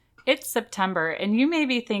It's September, and you may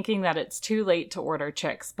be thinking that it's too late to order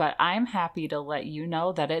chicks, but I'm happy to let you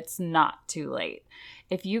know that it's not too late.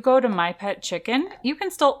 If you go to My Pet Chicken, you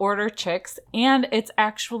can still order chicks, and it's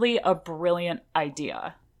actually a brilliant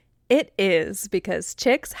idea. It is, because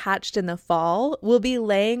chicks hatched in the fall will be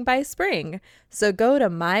laying by spring. So go to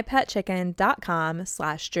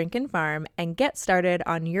mypetchicken.com/drinkinfarm and get started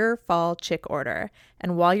on your fall chick order.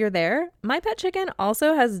 And while you're there, My Pet Chicken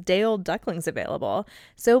also has day-old ducklings available.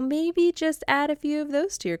 So maybe just add a few of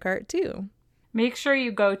those to your cart too. Make sure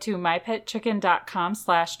you go to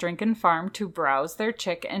mypetchicken.com/drinkinfarm to browse their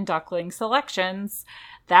chick and duckling selections.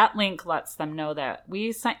 That link lets them know that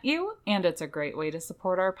we sent you, and it's a great way to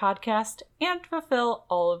support our podcast and fulfill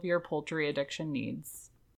all of your poultry addiction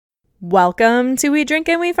needs. Welcome to We Drink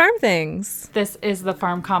and We Farm Things. This is the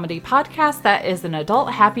Farm Comedy Podcast that is an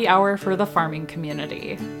adult happy hour for the farming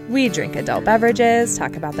community. We drink adult beverages,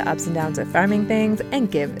 talk about the ups and downs of farming things, and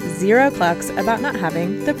give zero clucks about not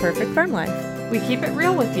having the perfect farm life. We keep it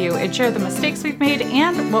real with you and share the mistakes we've made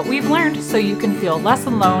and what we've learned so you can feel less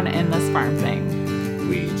alone in this farm thing.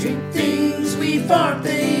 We drink things, we farm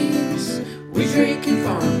things, we drink and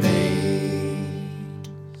farm things.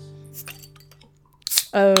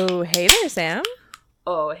 Oh, hey there, Sam.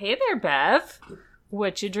 Oh, hey there, Bev.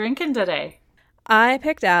 What you drinking today? I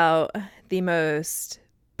picked out the most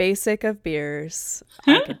basic of beers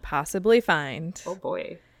I could possibly find. Oh,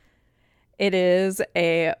 boy. It is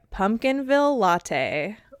a Pumpkinville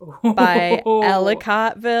Latte by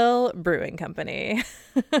Ellicottville Brewing Company.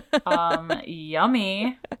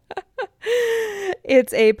 Yummy.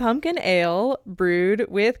 It's a pumpkin ale brewed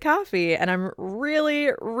with coffee, and I'm really,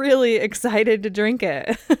 really excited to drink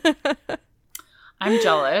it. I'm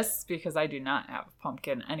jealous because I do not have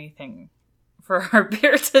pumpkin anything for our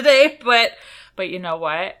beer today, but you know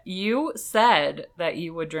what? You said that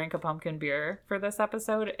you would drink a pumpkin beer for this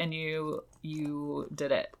episode, and you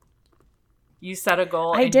did it. You set a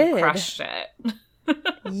goal and you crushed it.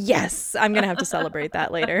 Yes, I'm going to have to celebrate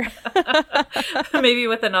that later. Maybe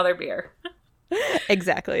with another beer.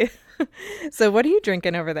 Exactly. So what are you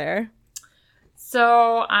drinking over there?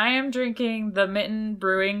 So I am drinking the Mitten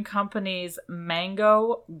Brewing Company's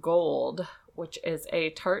Mango Gold, which is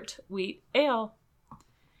a tart wheat ale.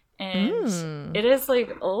 And it is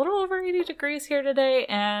like a little over 80 degrees here today.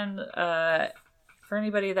 And for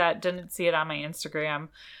anybody that didn't see it on my Instagram,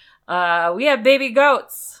 we have baby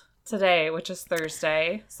goats today, which is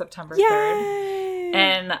Thursday, September 3rd.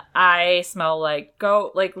 And I smell like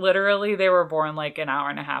goat. Like literally they were born like an hour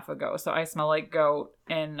and a half ago. So I smell like goat,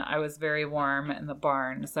 and I was very warm in the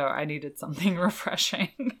barn. So I needed something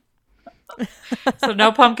refreshing. So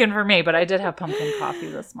no pumpkin for me, but I did have pumpkin coffee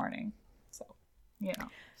this morning. So, you know.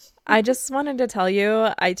 I just wanted to tell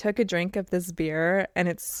you, I took a drink of this beer, and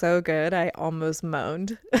it's so good, I almost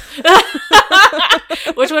moaned.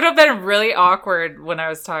 Which would have been really awkward when I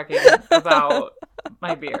was talking about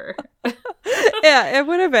my beer. Yeah, it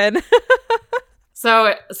would have been.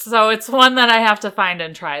 So it's one that I have to find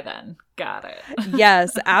and try then. Got it.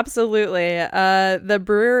 Yes, absolutely. The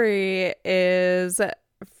brewery is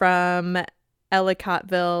from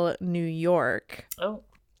Ellicottville, New York. Oh.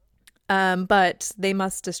 But they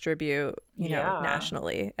must distribute, you know,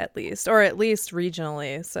 nationally at least, or at least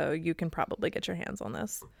regionally. So you can probably get your hands on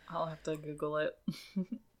this. I'll have to Google it.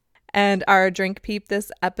 And our drink peep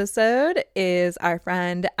this episode is our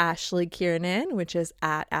friend Ashley Kiernan, which is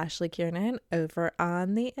at Ashley Kiernan over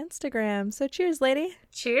on the Instagram. So cheers, lady.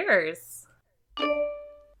 Cheers.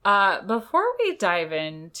 Before we dive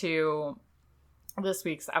into this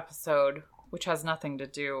week's episode, which has nothing to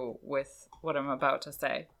do with what I'm about to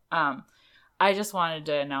say, I just wanted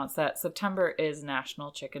to announce that September is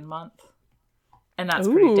National Chicken Month. And that's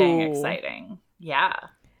pretty dang exciting. Yeah.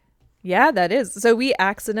 Yeah, that is. So we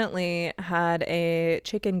accidentally had a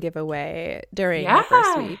chicken giveaway during the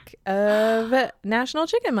first week of National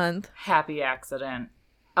Chicken Month. Happy accident.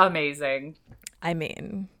 Amazing. I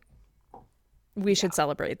mean, we should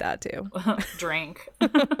celebrate that too. Drink.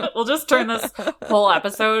 We'll just turn this whole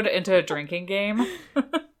episode into a drinking game.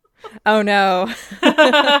 Oh no.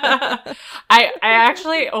 I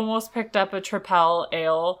actually almost picked up a Tripel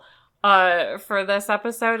ale for this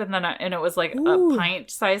episode, and it was like a pint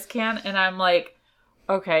size can, and I'm like,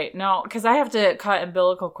 okay, no, because I have to cut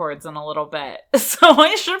umbilical cords in a little bit, so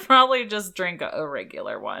I should probably just drink a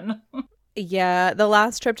regular one. Yeah, the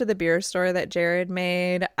last trip to the beer store that Jared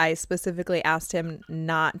made, I specifically asked him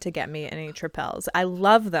not to get me any Tripels. I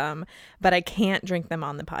love them, but I can't drink them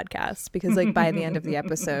on the podcast because like by the end of the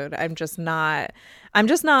episode, I'm just not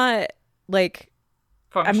like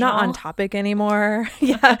I'm not on topic anymore.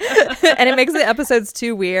 Yeah. And it makes the episodes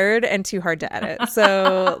too weird and too hard to edit.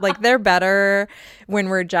 So like they're better when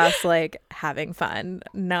we're just like having fun,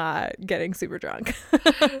 not getting super drunk.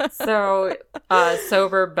 So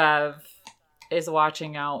sober Bev is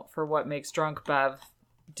watching out for what makes drunk Bev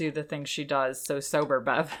do the things she does. So sober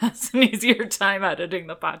Bev has an easier time editing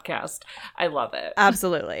the podcast. I love it.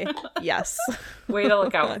 Absolutely. Yes. Way to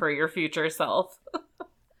look out for your future self.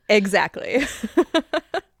 Exactly.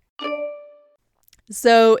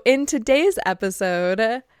 So in today's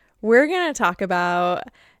episode, we're going to talk about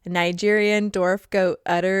Nigerian dwarf goat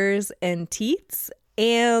udders and teats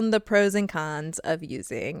and the pros and cons of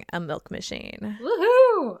using a milk machine.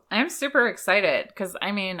 Woohoo! I'm super excited because,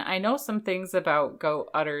 I mean, I know some things about goat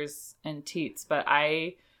udders and teats, but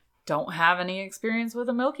I don't have any experience with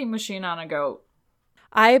a milking machine on a goat.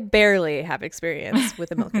 I barely have experience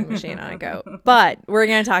with a milking machine on a goat, but we're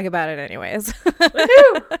going to talk about it anyways.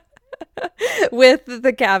 Woohoo! With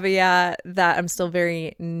the caveat that I'm still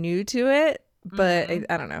very new to it, but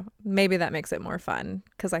I don't know. Maybe that makes it more fun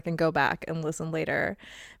because I can go back and listen later,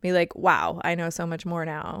 be like, wow, I know so much more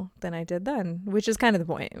now than I did then, which is kind of the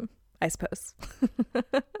point, I suppose.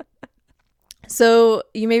 So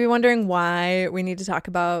you may be wondering why we need to talk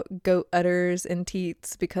about goat udders and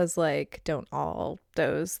teats because, like, don't all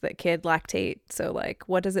those that kid lactate? So, like,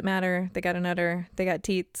 what does it matter? They got an udder, they got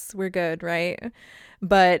teats, we're good, right?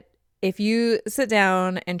 But if you sit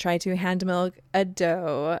down and try to hand milk a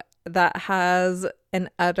doe that has an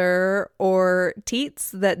udder or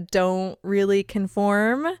teats that don't really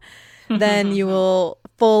conform, then you will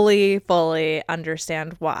fully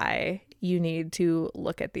understand why you need to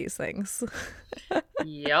look at these things.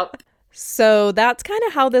 Yep. So that's kind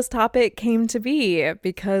of how this topic came to be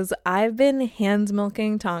because I've been hand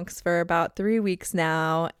milking Tonks for about 3 weeks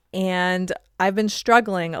now and I've been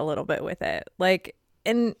struggling a little bit with it. Like,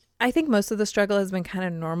 and I think most of the struggle has been kind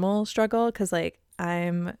of normal struggle because like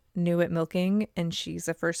I'm new at milking and she's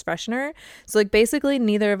a first freshener. So like basically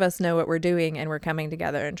neither of us know what we're doing and we're coming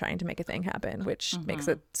together and trying to make a thing happen, which makes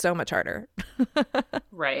it so much harder.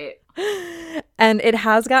 Right. And it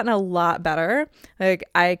has gotten a lot better. Like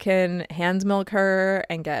I can hand milk her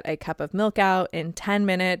and get a cup of milk out in 10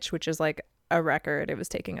 minutes, which is like a record. It was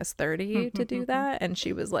taking us 30 to do that. And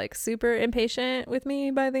she was like super impatient with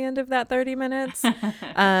me by the end of that 30 minutes.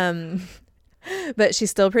 But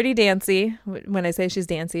she's still pretty dancy. When I say she's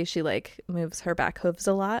dancy, she like moves her back hooves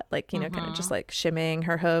a lot, like, you know, kind of just like shimmying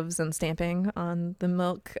her hooves and stamping on the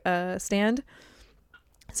milk stand.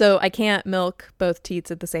 So I can't milk both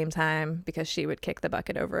teats at the same time because she would kick the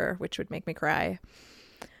bucket over, which would make me cry,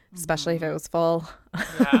 especially if it was full.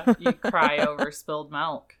 Yeah, you cry over spilled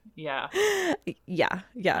milk. Yeah. Yeah,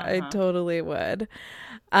 I totally would.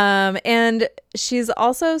 And she's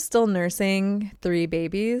also still nursing 3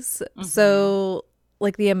 babies. So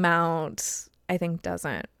like the amount I think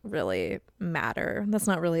doesn't really matter. That's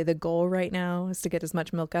not really the goal right now, is to get as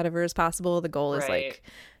much milk out of her as possible. The goal is like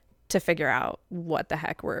to figure out what the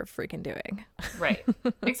heck we're freaking doing. Right.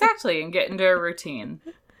 Exactly. And get into a routine.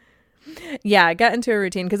 Yeah, get into a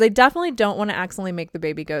routine because I definitely don't want to accidentally make the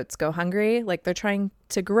baby goats go hungry. Like they're trying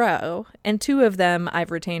to grow, and 2 of them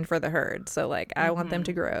I've retained for the herd. So like I want them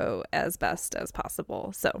to grow as best as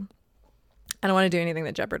possible. So I don't want to do anything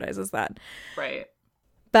that jeopardizes that. Right.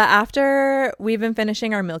 But after we've been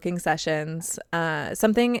finishing our milking sessions,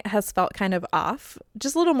 something has felt kind of off,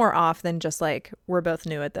 just a little more off than just like we're both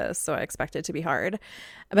new at this, so I expect it to be hard.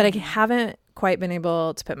 But I haven't quite been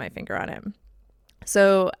able to put my finger on it.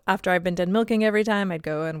 So after I've been done milking every time, I'd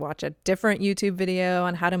go and watch a different YouTube video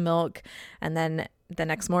on how to milk. And then the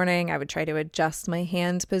next morning, I would try to adjust my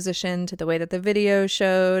hand position to the way that the video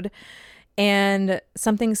showed. And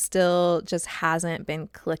something still just hasn't been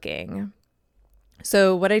clicking.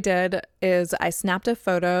 So what I did is I snapped a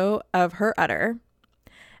photo of her udder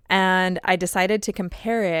and I decided to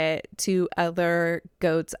compare it to other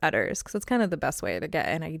goats' udders because it's kind of the best way to get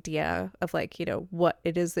an idea of like, you know, what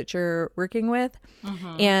it is that you're working with.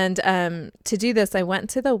 And to do this, I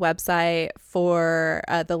went to the website for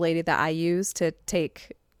the lady that I use to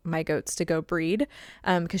take my goats to go breed,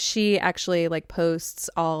 because she actually like posts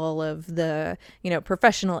all of the, you know,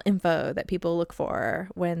 professional info that people look for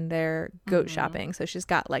when they're goat shopping. So she's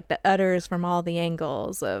got like the udders from all the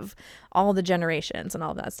angles of all the generations and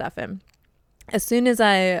all that stuff. And as soon as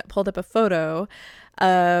I pulled up a photo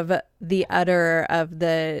of the udder of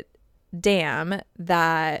the dam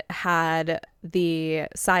that had the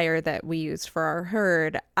sire that we used for our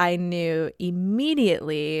herd, I knew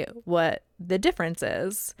immediately what the difference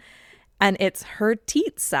is, and it's her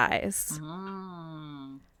teat size.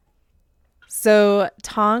 So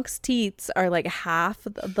Tonk's teats are like half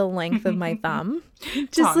the length of my thumb.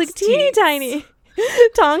 Just Tonk's like teeny teats. tiny.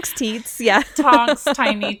 Tonk's teats, yeah. Tonk's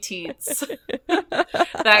tiny teats.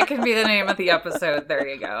 That can be the name of the episode. There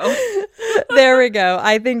you go. There we go.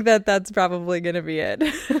 I think that's probably going to be it.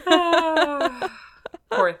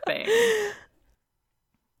 Poor thing.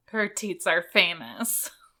 Her teats are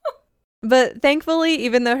famous. But thankfully,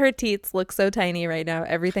 even though her teats look so tiny right now,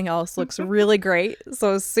 everything else looks really great. So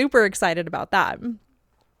I was super excited about that.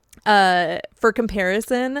 For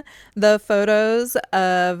comparison, the photos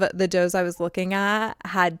of the does I was looking at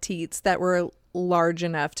had teats that were large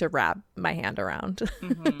enough to wrap my hand around.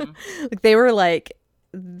 Mm-hmm.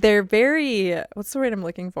 They're very, what's the word I'm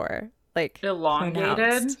looking for? Like elongated.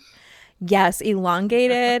 Pronounced. Yes,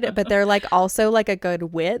 elongated, but they're like also like a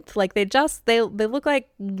good width. Like they look like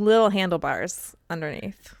little handlebars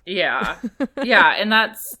underneath. Yeah. Yeah, and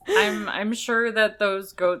I'm sure that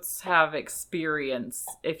those goats have experience,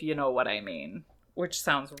 if you know what I mean, which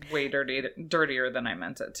sounds way dirtier than I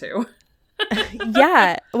meant it to.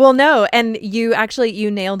 Yeah. Well, no, and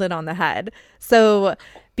you nailed it on the head. So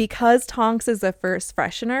because Tonks is a first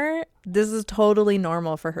freshener, this is totally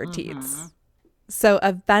normal for her teats. So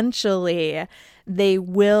eventually they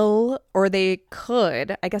will, or they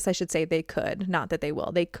could, I guess I should say they could, not that they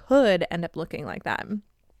will, they could end up looking like that.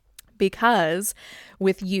 Because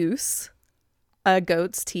with use, a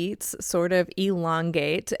goat's teats sort of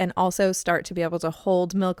elongate and also start to be able to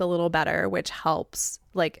hold milk a little better, which helps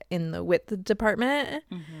like in the width department.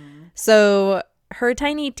 Mm-hmm. So her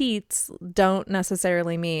tiny teats don't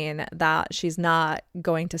necessarily mean that she's not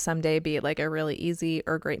going to someday be like a really easy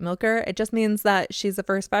or great milker. It just means that she's a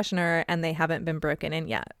first freshener and they haven't been broken in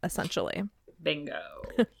yet, essentially. Bingo.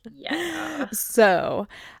 Yeah. So,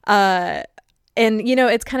 and you know,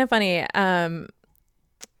 it's kind of funny.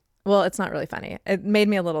 Well, it's not really funny. It made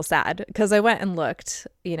me a little sad because I went and looked,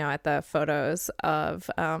 you know, at the photos of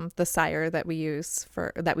the sire that we used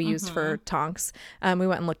for Tonks. We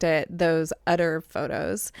went and looked at those udder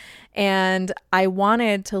photos, and I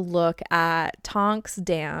wanted to look at Tonks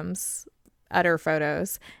dams udder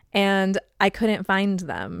photos, and I couldn't find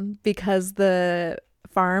them because the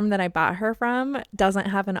farm that I bought her from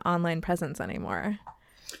doesn't have an online presence anymore.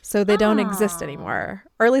 So they don't exist anymore,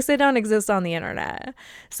 or at least they don't exist on the internet.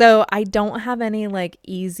 So I don't have any like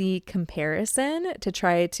easy comparison to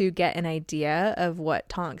try to get an idea of what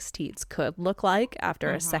Tonks teats could look like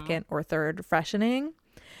after a second or third freshening.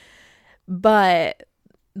 But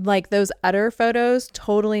like those udder photos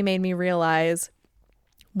totally made me realize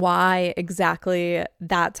why exactly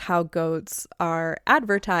that's how goats are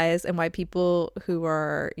advertised and why people who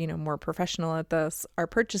are, you know, more professional at this are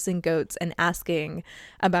purchasing goats and asking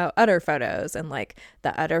about udder photos and like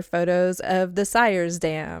the udder photos of the sire's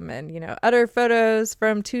dam and, you know, udder photos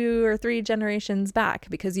from 2 or 3 generations back,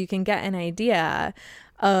 because you can get an idea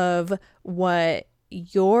of what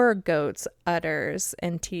your goat's udders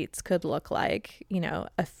and teats could look like, you know,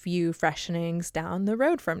 a few freshenings down the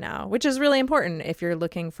road from now, which is really important if you're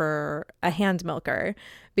looking for a hand milker,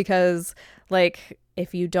 because like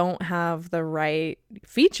if you don't have the right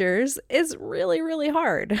features, it's really, really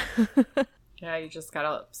hard. Yeah, you just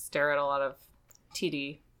gotta stare at a lot of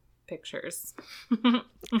TD pictures.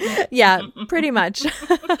 Yeah, pretty much.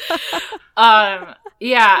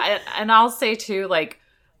 Yeah, and I'll say too, like,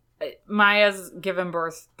 Maya's given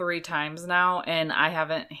birth 3 times now, and I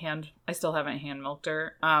still haven't hand milked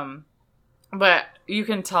her. But you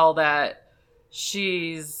can tell that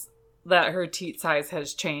her teat size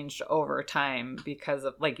has changed over time because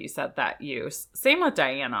of, like you said, that use. Same with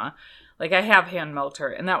Diana. Like, I have hand milked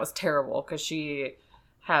her, and that was terrible because she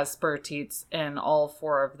has spur teats, and all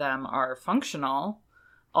 4 of them are functional.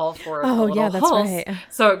 All 4 of the little that's holes. right.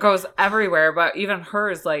 So it goes everywhere, but even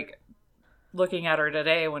hers, like, looking at her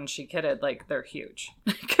today when she kidded, like, they're huge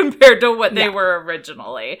compared to what they were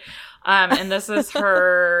originally. And this is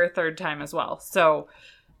her 3rd time as well. So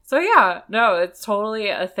yeah, no, it's totally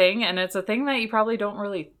a thing. And it's a thing that you probably don't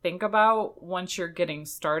really think about once you're getting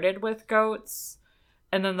started with goats.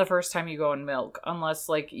 And then the first time you go and milk, unless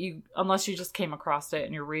you just came across it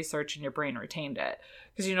in your research and your brain retained it.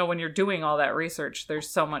 Because, you know, when you're doing all that research, there's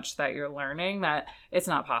so much that you're learning that it's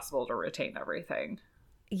not possible to retain everything.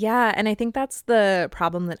 Yeah, and I think that's the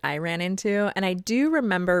problem that I ran into. And I do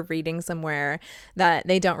remember reading somewhere that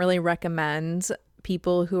they don't really recommend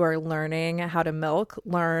people who are learning how to milk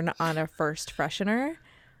learn on a first freshener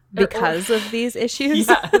because of these issues.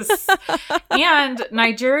 Yes. And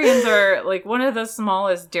Nigerians are like one of the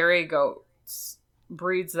smallest dairy goats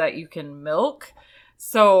breeds that you can milk.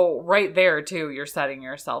 So right there, too, you're setting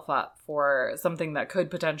yourself up for something that could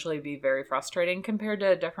potentially be very frustrating compared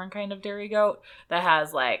to a different kind of dairy goat that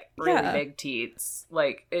has, like, really big teats.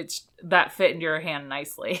 Like, it's that fit into your hand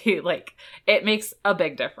nicely. Like, it makes a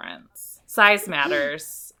big difference. Size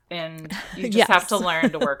matters, and you just have to learn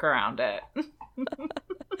to work around it.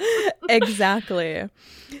 Exactly.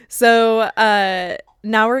 So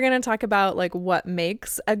now we're going to talk about like what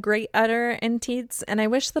makes a great udder and teats. And I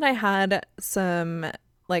wish that I had some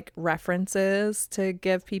like references to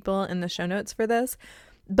give people in the show notes for this.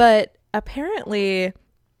 But apparently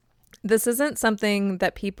this isn't something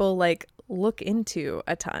that people like look into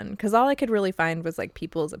a ton, because all I could really find was like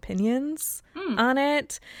people's opinions on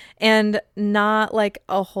it and not like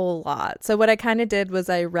a whole lot. So what I kind of did was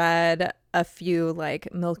I read a few like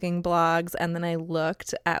milking blogs, and then I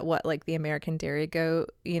looked at what like the American Dairy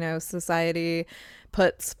Goat, Society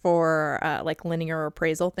puts for like linear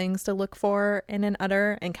appraisal things to look for in an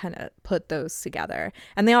udder, and kind of put those together,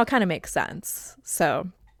 and they all kind of make sense. So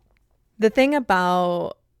the thing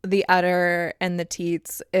about the udder and the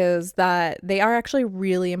teats is that they are actually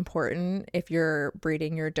really important if you're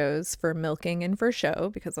breeding your does for milking and for show,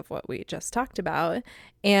 because of what we just talked about.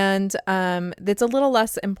 And it's a little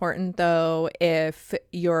less important though if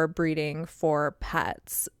you're breeding for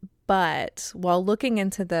pets. But while looking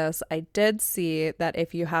into this, I did see that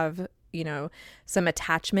if you have some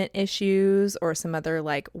attachment issues or some other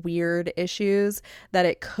like weird issues, that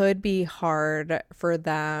it could be hard for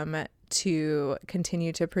them to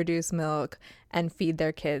continue to produce milk and feed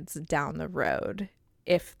their kids down the road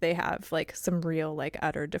if they have like some real like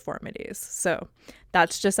udder deformities. So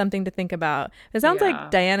that's just something to think about. It sounds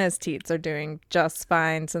like Diana's teats are doing just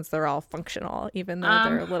fine since they're all functional, even though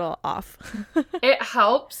they're a little off. It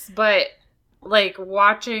helps, but like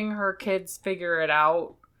watching her kids figure it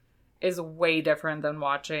out is way different than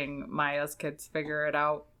watching Maya's kids figure it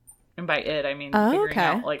out. And by it, I mean figuring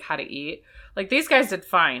out like how to eat. Like these guys did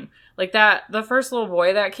fine. Like the first little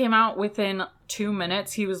boy that came out, within 2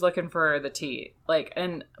 minutes, he was looking for the teat. Like,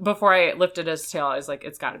 and before I lifted his tail, I was like,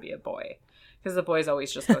 it's got to be a boy. Because the boys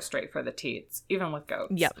always just go straight for the teats, even with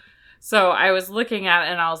goats. Yep. So I was looking at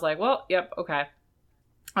it and I was like, well, yep, okay.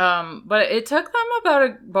 But it took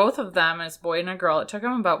them both of them, as boy and a girl, it took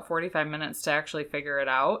them about 45 minutes to actually figure it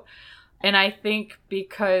out. And I think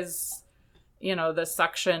because the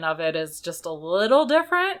suction of it is just a little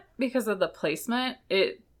different because of the placement.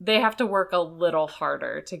 They have to work a little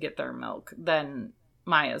harder to get their milk than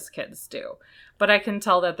Maya's kids do. But I can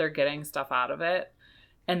tell that they're getting stuff out of it,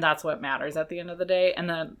 and that's what matters at the end of the day. And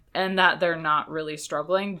that they're not really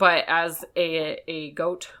struggling. But as a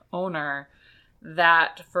goat owner,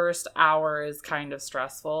 that first hour is kind of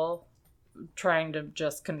stressful, trying to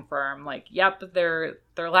just confirm like, yep, they're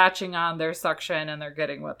latching on their suction and they're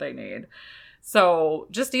getting what they need. So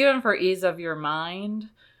just even for ease of your mind,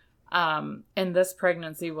 and this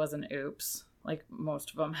pregnancy was an oops. Like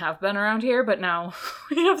most of them have been around here, but now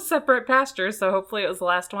we have separate pastures, so hopefully it was the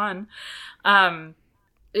last one.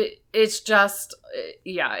 It's just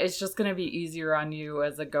going to be easier on you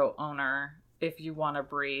as a goat owner if you want to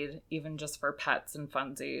breed, even just for pets and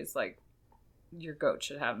funsies. Like your goat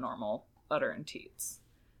should have normal udder and teats.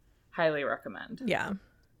 Highly recommend. Yeah.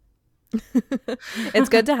 It's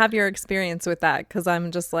good to have your experience with that, because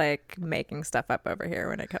I'm just like making stuff up over here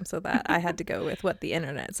when it comes to that. I had to go with what the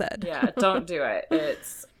internet said. Yeah, don't do it.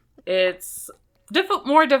 It's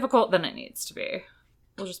more difficult than it needs to be.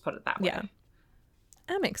 We'll just put it that way. Yeah,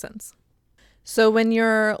 that makes sense. So when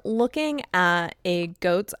you're looking at a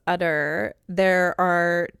goat's udder, there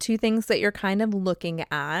are two things that you're kind of looking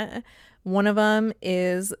at. One of them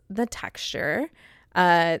is the texture.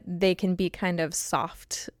 They can be kind of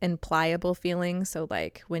soft and pliable feeling. So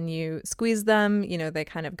like when you squeeze them, they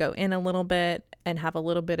kind of go in a little bit and have a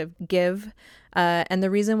little bit of give. And the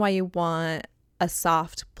reason why you want a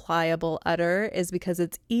soft, pliable udder is because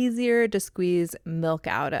it's easier to squeeze milk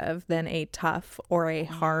out of than a tough or a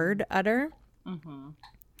hard udder. Mm-hmm.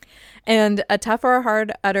 And a tough or a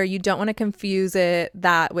hard udder, you don't want to confuse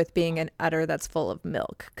that with being an udder that's full of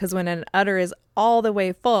milk. Because when an udder is all the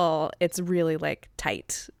way full, it's really like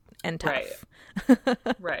tight and tough.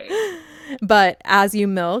 Right. But as you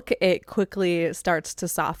milk, it quickly starts to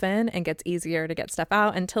soften and gets easier to get stuff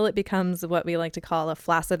out until it becomes what we like to call a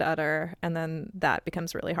flaccid udder. And then that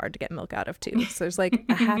becomes really hard to get milk out of too. So there's like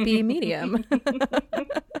a happy medium.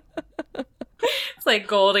 It's like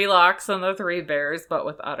Goldilocks and the Three Bears, but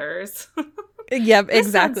with udders. Yep,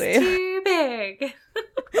 exactly. This one's too big.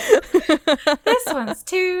 This one's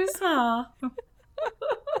too small.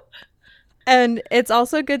 And it's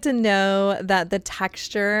also good to know that the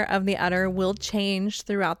texture of the udder will change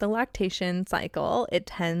throughout the lactation cycle. It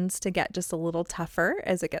tends to get just a little tougher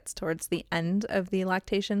as it gets towards the end of the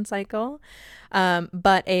lactation cycle.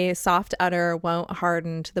 But a soft udder won't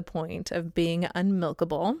harden to the point of being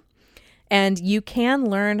unmilkable. And you can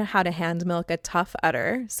learn how to hand milk a tough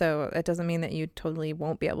udder. So it doesn't mean that you totally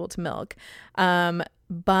won't be able to milk.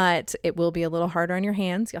 But it will be a little harder on your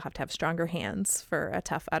hands. You'll have to have stronger hands for a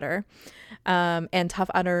tough udder. And tough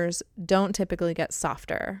udders don't typically get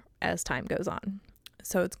softer as time goes on.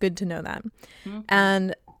 So it's good to know that. Mm-hmm.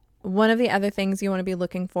 And one of the other things you want to be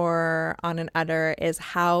looking for on an udder is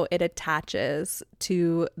how it attaches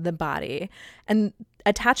to the body. And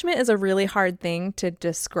attachment is a really hard thing to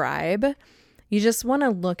describe. You just want to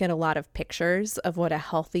look at a lot of pictures of what a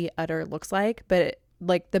healthy udder looks like. But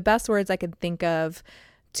like the best words I could think of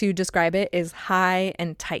to describe it is high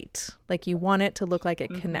and tight. Like you want it to look like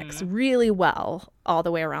it connects really well all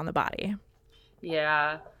the way around the body.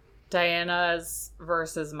 Yeah. Diana's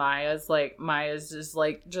versus Maya's, like Maya's just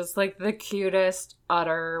like the cutest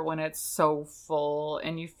udder when it's so full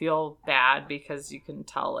and you feel bad because you can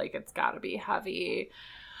tell like it's got to be heavy.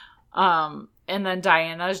 And then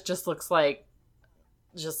Diana's just looks like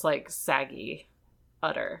saggy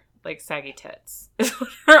udder. Like saggy tits is what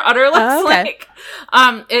her udder looks like.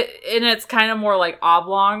 It's kind of more like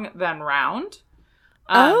oblong than round.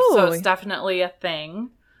 So it's definitely a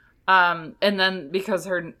thing. And then because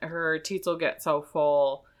her teats will get so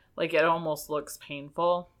full, like it almost looks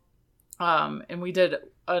painful. And we did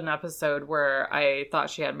an episode where I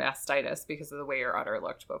thought she had mastitis because of the way her udder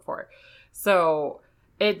looked before. So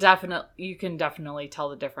you can definitely tell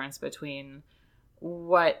the difference between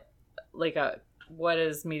what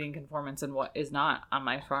is meeting conformance and what is not on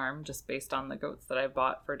my farm, just based on the goats that I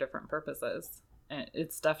bought for different purposes. And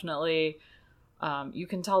it's definitely, you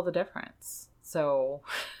can tell the difference. So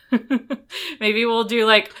maybe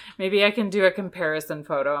I can do a comparison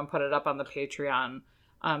photo and put it up on the Patreon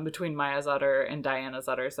between Maya's udder and Diana's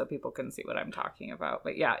udder so people can see what I'm talking about.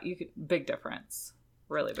 But yeah, big difference.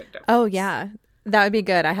 Really big difference. Oh, yeah. That would be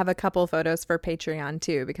good. I have a couple photos for Patreon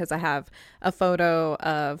too, because I have a photo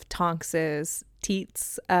of Tonks's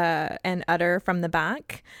teats and udder from the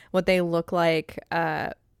back, what they look like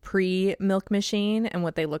pre-milk machine and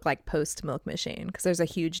what they look like post-milk machine, because there's a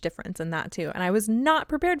huge difference in that too. And I was not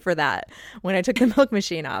prepared for that when I took the milk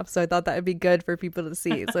machine off. So I thought that would be good for people to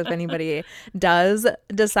see. So if anybody does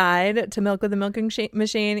decide to milk with a milking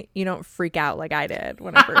machine, you don't freak out like I did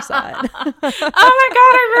when I first saw it. Oh my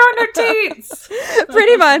God, I ruined her teats.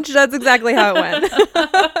 Pretty much. That's exactly how it went.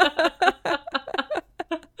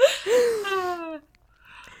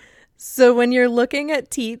 So when you're looking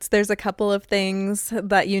at teats, there's a couple of things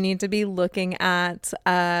that you need to be looking at.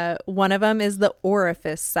 One of them is the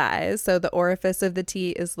orifice size. So the orifice of the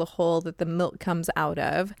teat is the hole that the milk comes out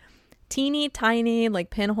of. Teeny tiny, like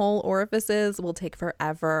pinhole orifices will take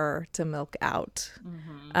forever to milk out.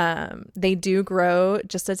 Mm-hmm. They do grow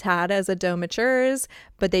just a tad as a doe matures,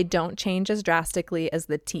 but they don't change as drastically as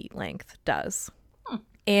the teat length does.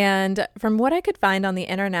 And from what I could find on the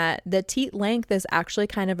internet, the teat length is actually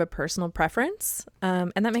kind of a personal preference.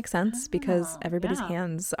 And that makes sense because everybody's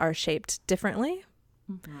hands are shaped differently.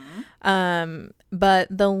 Mm-hmm. But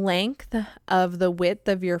the length of the width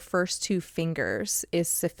of your first two fingers is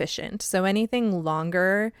sufficient. So anything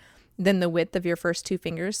longer than the width of your first two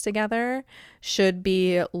fingers together should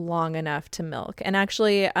be long enough to milk. And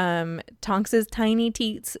actually, Tonks's tiny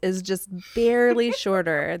teats is just barely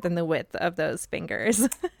shorter than the width of those fingers.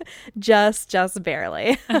 just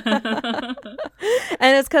barely. And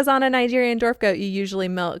it's because on a Nigerian dwarf goat, you usually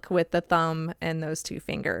milk with the thumb and those two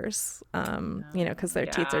fingers, because their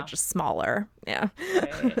teats are just smaller. Yeah.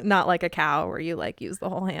 Right. Not like a cow where you use the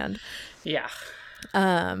whole hand. Yeah.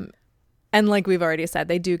 And like we've already said,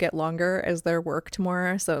 they do get longer as they're worked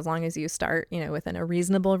more. So as long as you start, within a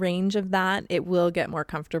reasonable range of that, it will get more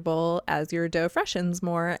comfortable as your doe freshens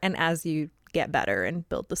more and as you get better and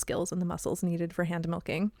build the skills and the muscles needed for hand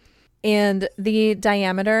milking. And the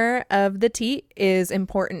diameter of the teat is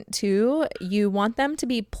important too. You want them to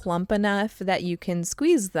be plump enough that you can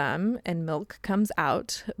squeeze them and milk comes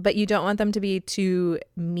out, but you don't want them to be too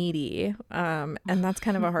meaty. And that's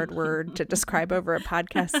kind of a hard word to describe over a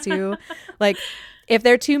podcast too. Like if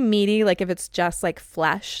they're too meaty, like if it's just like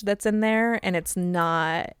flesh that's in there and it's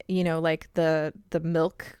not, like the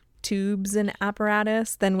milk tubes and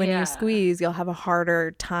apparatus, then when you squeeze, you'll have a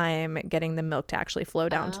harder time getting the milk to actually flow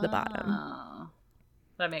down to the bottom.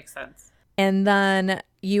 That makes sense. And then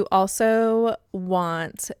you also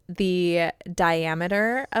want the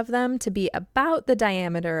diameter of them to be about the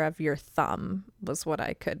diameter of your thumb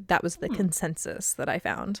that was the consensus that I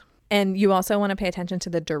found. And you also want to pay attention to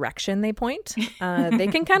the direction they point. They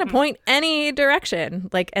can kind of point any direction.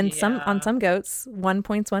 On some goats, one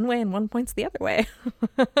points one way and one points the other way.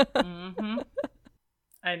 Mm-hmm.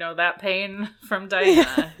 I know that pain from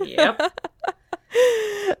Diana. Yep.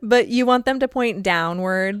 But you want them to point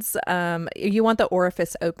downwards. You want the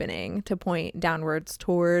orifice opening to point downwards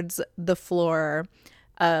towards the floor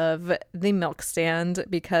of the milk stand,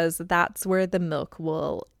 because that's where the milk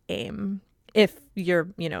will aim if you're,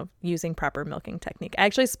 using proper milking technique. I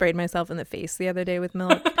actually sprayed myself in the face the other day with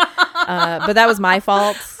milk, but that was my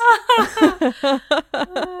fault.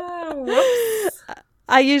 Whoops.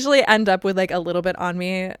 I usually end up with a little bit on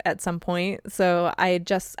me at some point. So I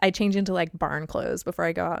change into barn clothes before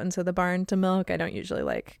I go out into the barn to milk. I don't usually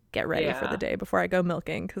get ready for the day before I go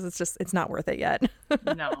milking, because it's not worth it yet.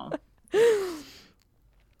 No.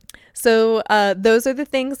 So those are the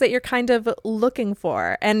things that you're kind of looking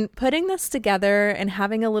for. And putting this together and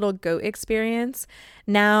having a little goat experience,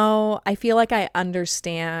 now I feel like I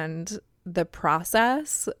understand the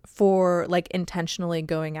process for intentionally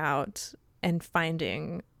going out and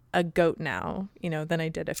finding a goat now, than I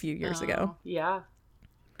did a few years ago. Yeah,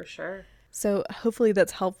 for sure. So hopefully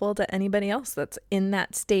that's helpful to anybody else that's in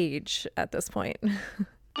that stage at this point.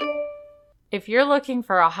 If you're looking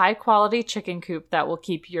for a high-quality chicken coop that will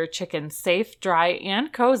keep your chickens safe, dry,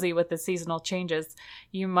 and cozy with the seasonal changes,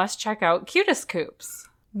 you must check out Cutest Coops.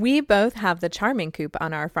 We both have the Charming Coop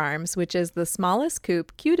on our farms, which is the smallest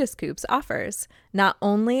coop Cutest Coops offers. Not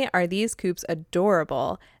only are these coops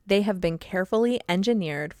adorable, they have been carefully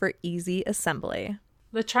engineered for easy assembly.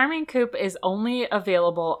 The Charming Coop is only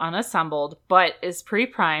available unassembled, but is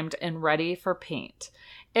pre-primed and ready for paint.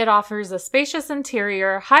 It offers a spacious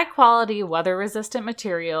interior, high-quality, weather-resistant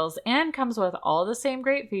materials, and comes with all the same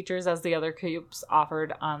great features as the other coops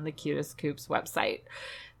offered on the Cutest Coops website.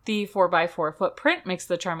 The 4x4 footprint makes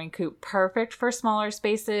the Charming Coop perfect for smaller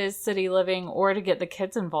spaces, city living, or to get the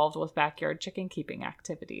kids involved with backyard chicken keeping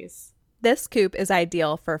activities. This coop is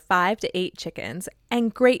ideal for 5 to 8 chickens.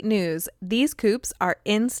 And great news, these coops are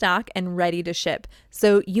in stock and ready to ship,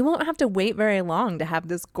 so you won't have to wait very long to have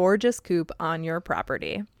this gorgeous coop on your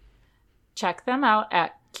property. Check them out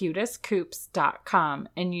at cutestcoops.com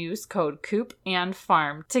and use code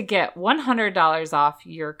COOPandFarm to get $100 off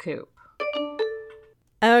your coop.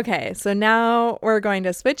 Okay, so now we're going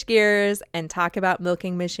to switch gears and talk about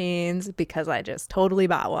milking machines, because I just totally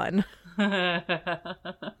bought one.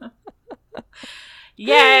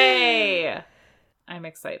 Yay! I'm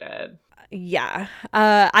excited. Yeah.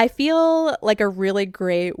 I feel like a really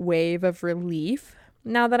great wave of relief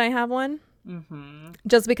now that I have one. Mm-hmm.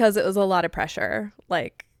 Just because it was a lot of pressure,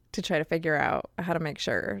 to try to figure out how to make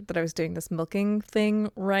sure that I was doing this milking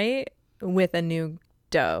thing right with a new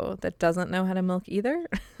doe that doesn't know how to milk either.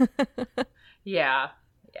 Yeah.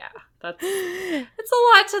 It's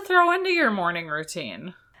a lot to throw into your morning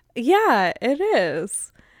routine. Yeah, it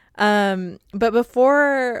is. But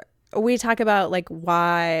before we talk about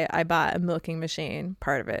why I bought a milking machine,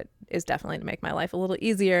 part of it is definitely to make my life a little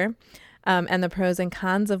easier, and the pros and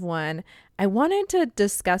cons of one, I wanted to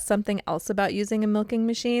discuss something else about using a milking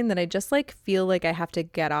machine that I just feel like I have to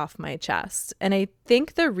get off my chest. And I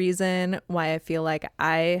think the reason why I feel like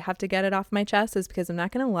I have to get it off my chest is because, I'm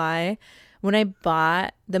not going to lie, when I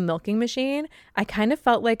bought the milking machine, I kind of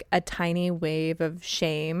felt like a tiny wave of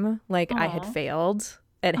shame, like I had failed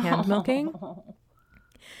at hand milking.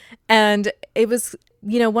 And it was,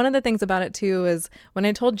 one of the things about it too is when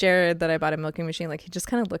I told Jared that I bought a milking machine, he just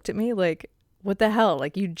kind of looked at me like, what the hell?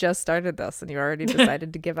 You just started this and you already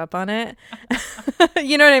decided to give up on it.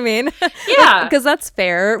 You know what I mean? Yeah. Because that's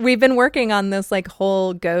fair. We've been working on this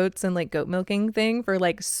whole goats and goat milking thing for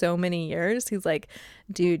so many years. He's like,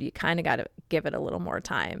 dude, you kind of got to give it a little more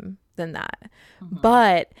time than that. Mm-hmm.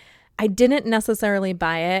 But I didn't necessarily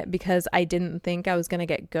buy it because I didn't think I was going to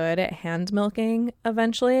get good at hand milking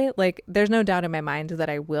eventually. There's no doubt in my mind that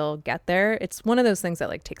I will get there. It's one of those things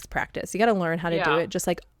that takes practice. You got to learn how to do it, just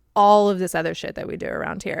all of this other shit that we do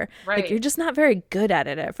around here. Right. You're just not very good at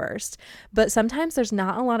it at first. But sometimes there's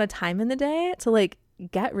not a lot of time in the day to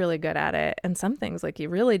get really good at it. And some things you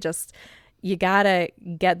really just, you got to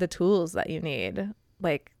get the tools that you need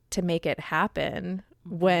to make it happen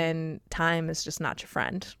when time is just not your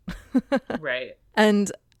friend. Right.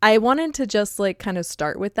 And I wanted to just kind of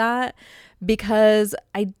start with that because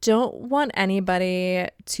I don't want anybody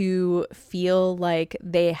to feel like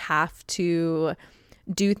they have to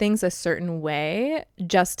do things a certain way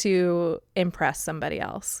just to impress somebody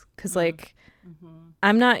else. Because like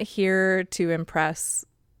I'm not here to impress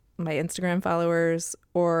my Instagram followers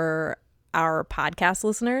or our podcast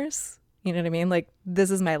listeners. You know what I mean? Like,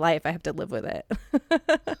 this is my life. I have to live with it.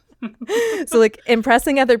 So like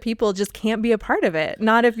impressing other people just can't be a part of it.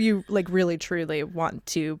 Not if you like really truly want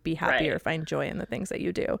to be happy or find joy in the things that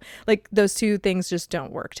you do. Like those two things just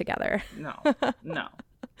don't work together. No.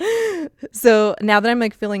 So now that I'm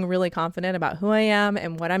like feeling really confident about who I am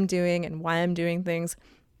and what I'm doing and why I'm doing things,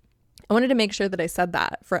 I wanted to make sure that I said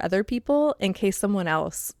that for other people in case someone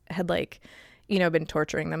else had like, you know, been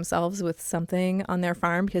torturing themselves with something on their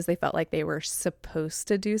farm because they felt like they were supposed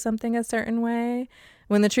to do something a certain way.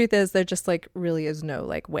 When the truth is there just like really is no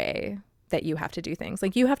like way that you have to do things.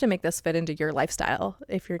 Like you have to make this fit into your lifestyle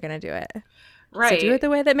if you're going to do it. Right. So do it the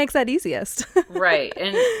way that makes that easiest. Right.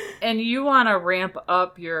 And you want to ramp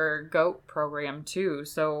up your goat program too.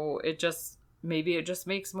 So maybe it just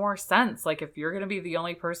makes more sense. Like if you're going to be the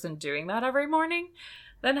only person doing that every morning,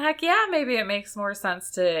 then heck yeah, maybe it makes more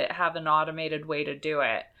sense to have an automated way to do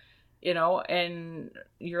it, you know, and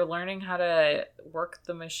you're learning how to work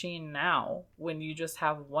the machine now when you just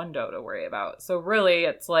have one doe to worry about. So really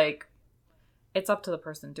it's like, it's up to the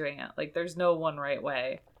person doing it. Like there's no one right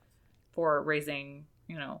way for raising,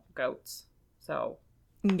 you know, goats. So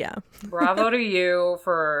yeah. Bravo to you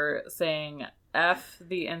for saying F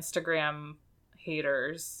the Instagram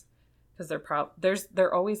haters because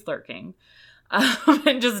they're always lurking.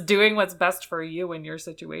 And just doing what's best for you in your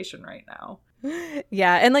situation right now.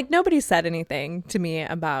 Yeah. And like nobody said anything to me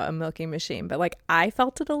about a milking machine, but like I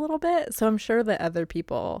felt it a little bit. So I'm sure that other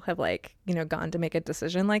people have like, you know, gone to make a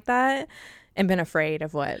decision like that and been afraid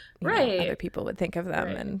of what you know, other people would think of them.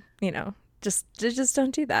 Right. And, you know, just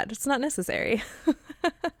don't do that. It's not necessary.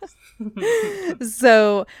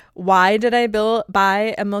 So why did I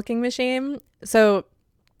buy a milking machine? So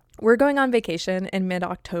we're going on vacation in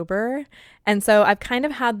mid-October. And so I've kind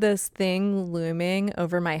of had this thing looming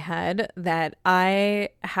over my head that I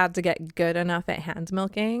had to get good enough at hand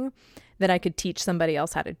milking that I could teach somebody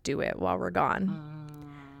else how to do it while we're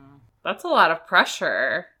gone. That's a lot of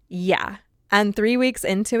pressure. Yeah. And 3 weeks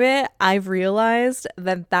into it, I've realized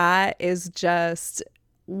that is just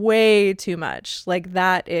way too much. Like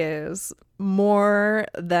that is more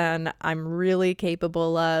than I'm really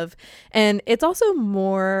capable of. And it's also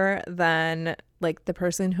more than like the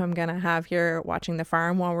person who I'm going to have here watching the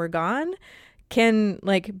farm while we're gone can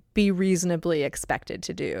like be reasonably expected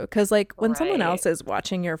to do. Because like when someone else is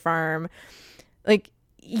watching your farm, like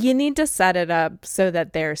you need to set it up so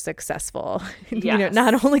that they're successful. Yes. You know,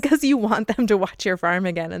 not only because you want them to watch your farm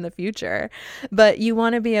again in the future, but you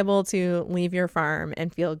want to be able to leave your farm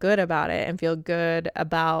and feel good about it and feel good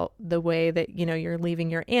about the way that, you know, you're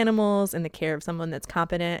leaving your animals in the care of someone that's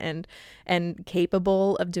competent and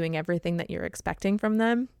capable of doing everything that you're expecting from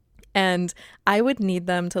them. And I would need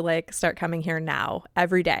them to like start coming here now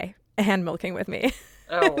every day, hand milking with me.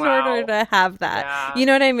 Oh, in wow. order to have that. Yeah. You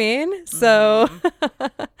know what I mean? So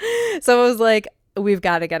so I was like, we've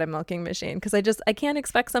got to get a milking machine because I can't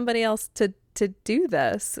expect somebody else to do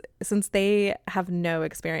this since they have no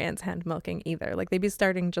experience hand milking either. Like they'd be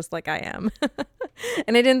starting just like I am.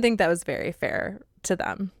 And I didn't think that was very fair to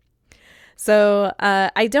them. So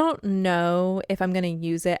I don't know if I'm going to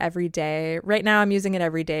use it every day. Right now I'm using it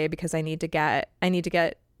every day because I need to get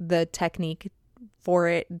the technique for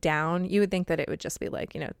it down. You would think that it would just be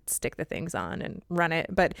like, you know, stick the things on and run it,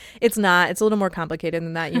 but it's not. It's a little more complicated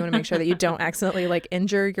than that. You want to make sure that you don't accidentally like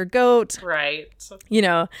injure your goat. Right. You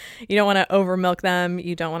know, you don't want to over milk them.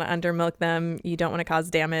 You don't want to under milk them. You don't want to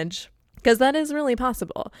cause damage because that is really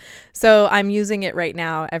possible. So I'm using it right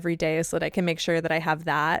now every day so that I can make sure that I have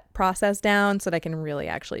that process down so that I can really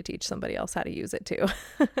actually teach somebody else how to use it too.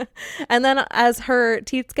 And then as her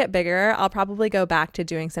teats get bigger, I'll probably go back to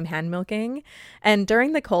doing some hand milking. And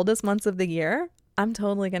during the coldest months of the year, I'm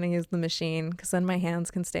totally going to use the machine because then my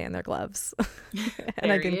hands can stay in their gloves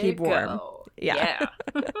and I can keep warm. Yeah.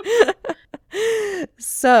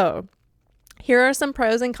 So here are some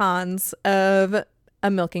pros and cons of a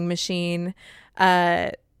milking machine.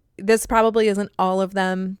 This probably isn't all of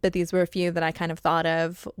them, but these were a few that I kind of thought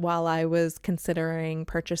of while I was considering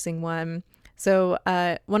purchasing one. So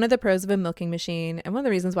one of the pros of a milking machine, and one of the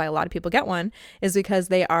reasons why a lot of people get one, is because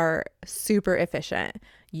they are super efficient.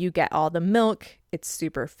 You get all the milk. It's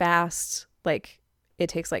super fast. Like it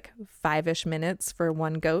takes like 5-ish minutes for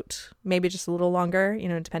one goat, maybe just a little longer, you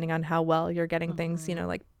know, depending on how well you're getting things, you know,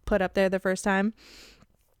 like put up there the first time.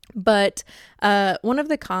 But one of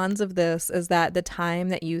the cons of this is that the time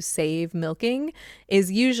that you save milking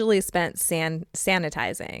is usually spent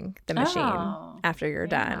sanitizing the machine after you're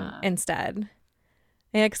done instead.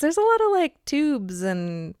 Yeah, because there's a lot of like tubes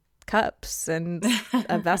and cups and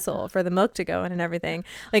a vessel for the milk to go in and everything.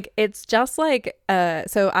 Like it's just like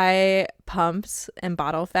so I pumped and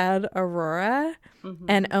bottle fed Aurora,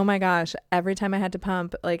 and oh my gosh, every time I had to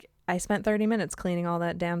pump, like I spent 30 minutes cleaning all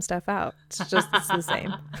that damn stuff out. It's the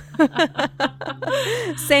same.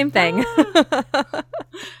 Same thing.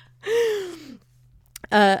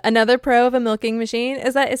 Another pro of a milking machine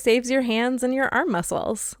is that it saves your hands and your arm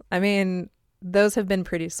muscles. I mean, those have been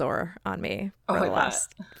pretty sore on me for the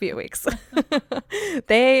last few weeks.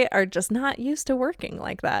 They are just not used to working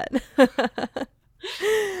like that.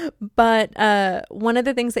 But one of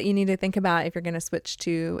the things that you need to think about if you're going to switch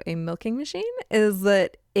to a milking machine is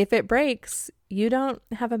that if it breaks, you don't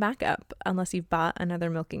have a backup unless you've bought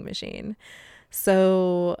another milking machine.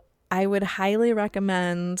 So I would highly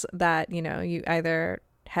recommend that, you either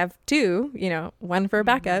have two, one for a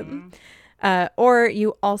backup, or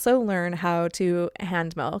you also learn how to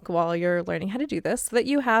hand milk while you're learning how to do this so that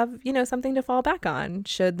you have, something to fall back on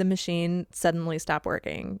should the machine suddenly stop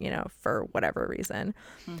working, for whatever reason.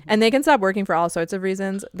 And they can stop working for all sorts of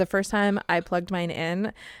reasons. The first time I plugged mine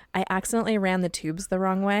in, I accidentally ran the tubes the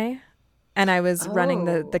wrong way and I was running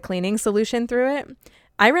the cleaning solution through it.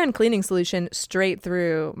 I ran cleaning solution straight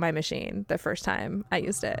through my machine the first time I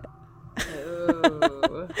used it.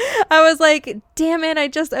 I was like, damn it, I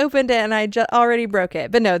just opened it and I already broke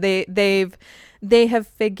it. But no, they have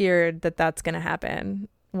figured that that's going to happen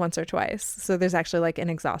once or twice. So there's actually like an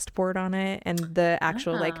exhaust port on it, and the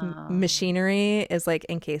actual like machinery is like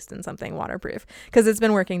encased in something waterproof because it's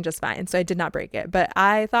been working just fine. So I did not break it, but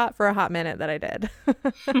I thought for a hot minute that I did.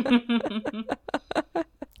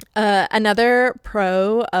 Another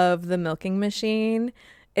pro of the milking machine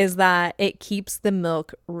is that it keeps the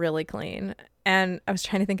milk really clean. And I was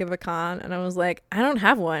trying to think of a con, and I was like, I don't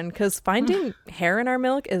have one because finding hair in our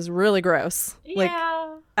milk is really gross. Yeah. Like,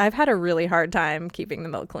 I've had a really hard time keeping the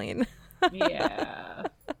milk clean. Yeah.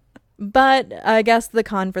 But I guess the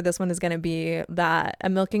con for this one is going to be that a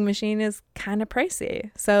milking machine is kind of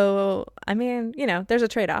pricey. So, I mean, there's a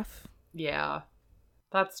trade-off. Yeah,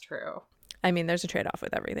 that's true. I mean, there's a trade-off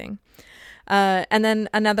with everything. And then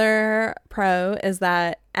another pro is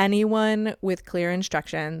that anyone with clear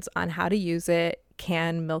instructions on how to use it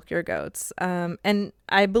can milk your goats. And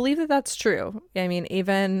I believe that that's true. I mean,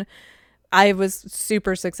 even I was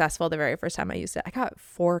super successful the very first time I used it. I got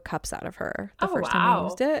 4 cups out of her the first time I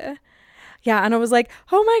used it. Yeah. And I was like,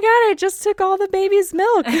 oh my God, I just took all the baby's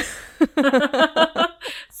milk.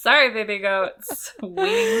 Sorry, baby goats.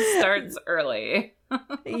 Weaning starts early.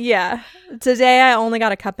 Yeah. Today I only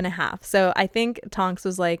got a cup and a half. So I think Tonks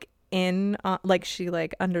was like she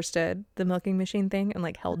like understood the milking machine thing and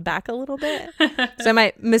like held back a little bit. So I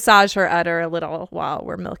might massage her udder a little while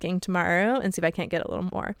we're milking tomorrow and see if I can't get a little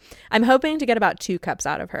more. I'm hoping to get about 2 cups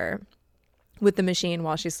out of her with the machine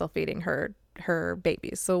while she's still feeding her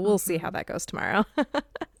babies. So we'll see how that goes tomorrow.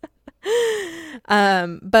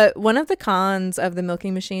 But one of the cons of the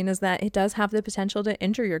milking machine is that it does have the potential to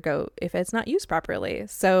injure your goat if it's not used properly.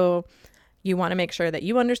 So you want to make sure that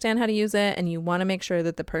you understand how to use it, and you want to make sure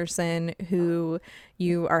that the person who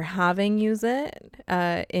you are having use it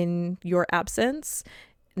in your absence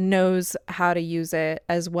knows how to use it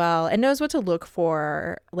as well and knows what to look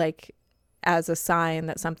for, like as a sign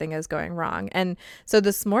that something is going wrong. And so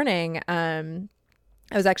this morning,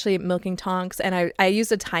 I was actually milking Tonks, and I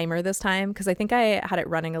used a timer this time because I think I had it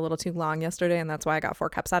running a little too long yesterday, and that's why I got 4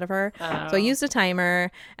 cups out of her. So I used a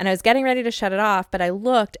timer, and I was getting ready to shut it off, but I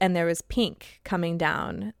looked, and there was pink coming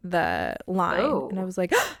down the line, and I was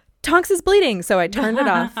like, Tonks is bleeding. So I turned it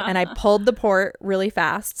off, and I pulled the port really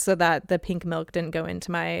fast so that the pink milk didn't go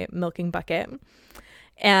into my milking bucket.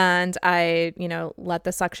 And I, let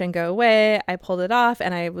the suction go away. I pulled it off,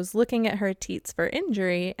 and I was looking at her teats for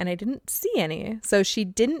injury, and I didn't see any. So she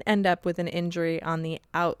didn't end up with an injury on the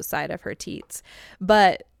outside of her teats.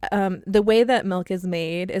 But the way that milk is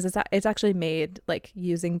made is it's actually made like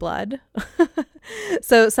using blood.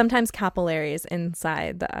 So sometimes capillaries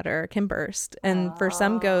inside the udder can burst. And for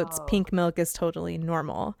some goats, pink milk is totally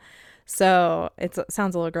normal. So it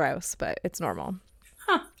sounds a little gross, but it's normal.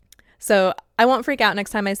 So I won't freak out next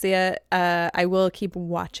time I see it. I will keep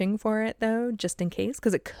watching for it, though, just in case,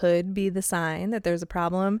 because it could be the sign that there's a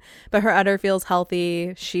problem. But her udder feels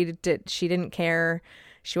healthy. She didn't care.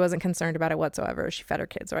 She wasn't concerned about it whatsoever. She fed her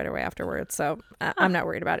kids right away afterwards. So I'm not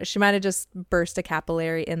worried about it. She might have just burst a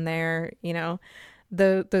capillary in there.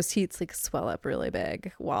 Those teats like swell up really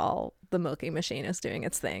big while the milking machine is doing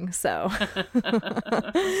its thing. So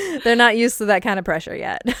they're not used to that kind of pressure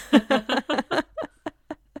yet.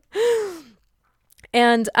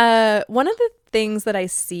 And one of the things that I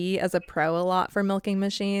see as a pro a lot for milking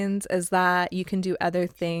machines is that you can do other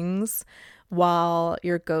things while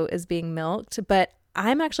your goat is being milked. But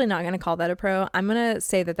I'm actually not going to call that a pro. I'm going to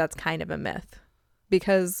say that that's kind of a myth,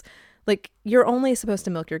 because like you're only supposed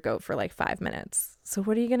to milk your goat for like 5 minutes. So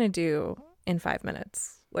what are you going to do in 5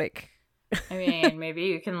 minutes? Like, I mean, maybe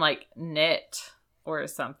you can like knit or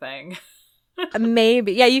something.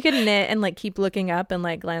 maybe. Yeah, you can knit and like keep looking up and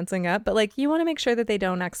like glancing up, but like you want to make sure that they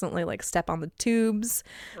don't accidentally like step on the tubes.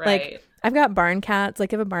 Right. Like I've got barn cats.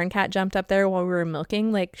 Like if a barn cat jumped up there while we were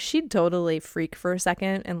milking, like she'd totally freak for a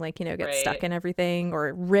second and like, you know, get stuck in everything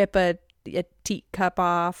or rip a teacup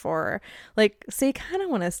off, or like, so you kind of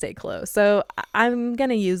want to stay close. So I'm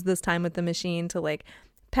going to use this time with the machine to like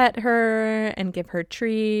pet her and give her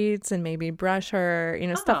treats and maybe brush her, you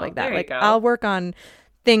know, stuff like that. Like I'll work on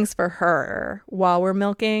things for her while we're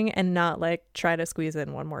milking and not like try to squeeze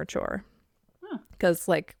in one more chore, because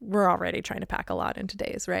like we're already trying to pack a lot into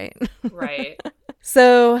days, right? Right.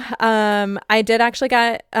 So I did actually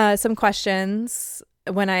get some questions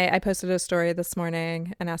when I posted a story this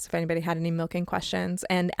morning and asked if anybody had any milking questions,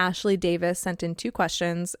 and Ashley Davis sent in 2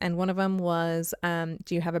 questions, and one of them was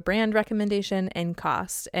do you have a brand recommendation and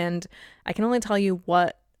cost? And I can only tell you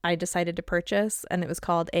what I decided to purchase, and it was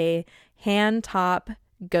called a hand top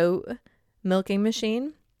goat milking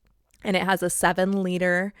machine, and it has a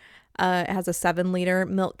 7-liter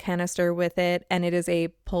milk canister with it, and it is a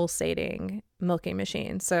pulsating milking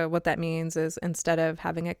machine. So what that means is instead of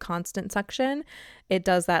having a constant suction, it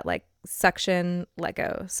does that like suction, let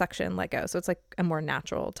go. So it's like a more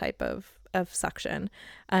natural type of suction,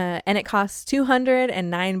 and it costs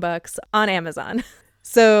 $209 on Amazon.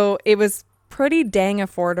 So it was pretty dang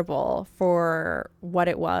affordable for what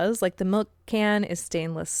it was. Like the milk can is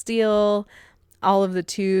stainless steel. All of the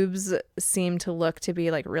tubes seem to look to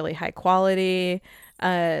be like really high quality.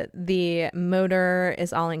 The motor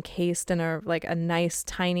is all encased in a nice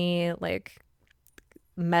tiny like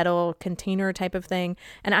metal container type of thing.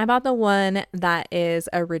 And I bought the one that is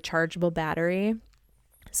a rechargeable battery.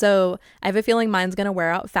 So I have a feeling mine's going to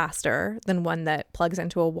wear out faster than one that plugs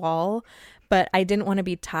into a wall, but I didn't want to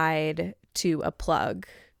be tied to a plug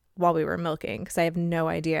while we were milking because I have no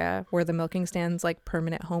idea where the milking stand's like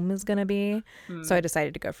permanent home is going to be. So I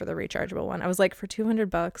decided to go for the rechargeable one. I was like, for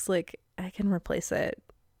 $200, like I can replace it,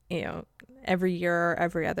 you know, every year or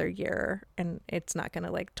every other year, and it's not going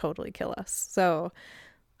to like totally kill us. So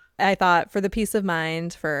I thought for the peace of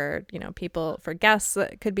mind for, you know, people, for guests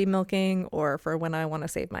that could be milking, or for when I want to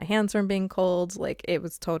save my hands from being cold, like it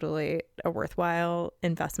was totally a worthwhile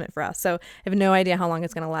investment for us. So I have no idea how long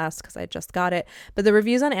it's going to last because I just got it. But the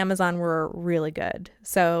reviews on Amazon were really good.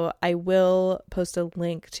 So I will post a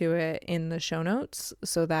link to it in the show notes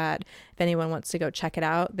so that if anyone wants to go check it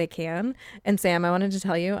out, they can. And Sam, I wanted to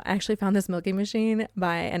tell you, I actually found this milking machine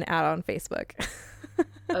by an ad on Facebook.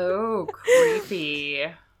 Oh, creepy.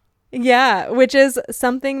 Yeah, which is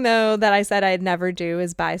something, though, that I said I'd never do,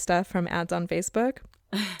 is buy stuff from ads on Facebook.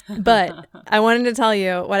 But I wanted to tell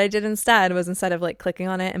you what I did instead was, instead of like clicking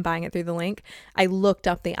on it and buying it through the link, I looked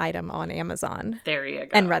up the item on Amazon. There you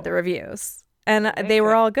go. And read the reviews. And they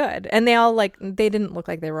were all good. And they all they didn't look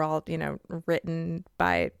like they were all, you know, written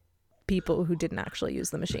by people who didn't actually use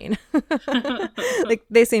the machine. Like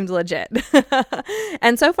they seemed legit.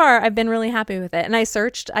 And so far I've been really happy with it. And I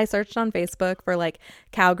searched on Facebook for like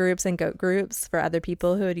cow groups and goat groups for other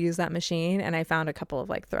people who had used that machine, and I found a couple of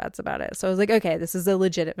like threads about it. So I was like, okay, this is a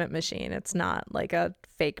legitimate machine. It's not like a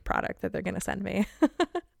fake product that they're going to send me.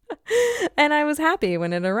 And I was happy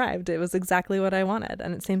when it arrived. It was exactly what I wanted,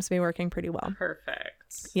 and it seems to be working pretty well.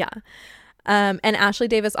 Perfect. Yeah. And Ashley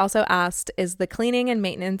Davis also asked, is the cleaning and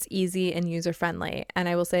maintenance easy and user-friendly? And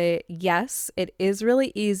I will say, yes, it is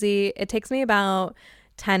really easy. It takes me about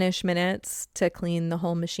 10-ish minutes to clean the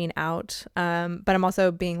whole machine out. But I'm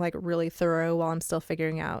also being like really thorough while I'm still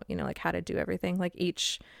figuring out, you know, like how to do everything. Like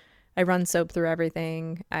I run soap through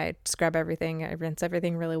everything. I scrub everything. I rinse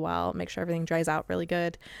everything really well, make sure everything dries out really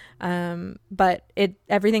good. But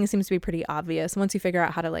everything seems to be pretty obvious. Once you figure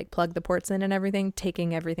out how to like plug the ports in and everything,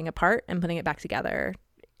 taking everything apart and putting it back together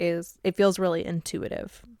it feels really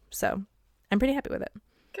intuitive. So I'm pretty happy with it.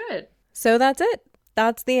 Good. So that's it.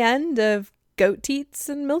 That's the end of goat teats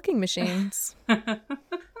and milking machines.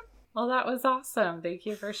 Well, that was awesome. Thank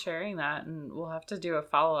you for sharing that. And we'll have to do a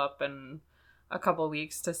follow-up in a couple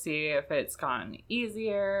weeks to see if it's gotten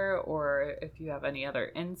easier or if you have any other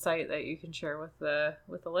insight that you can share with the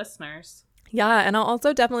listeners. Yeah, and I'll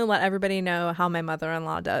also definitely let everybody know how my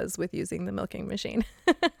mother-in-law does with using the milking machine.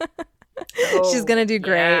 She's going to do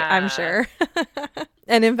great, I'm sure.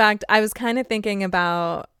 And in fact, I was kind of thinking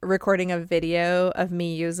about recording a video of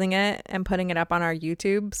me using it and putting it up on our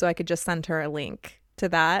YouTube so I could just send her a link to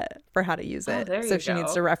that for how to use it. So if she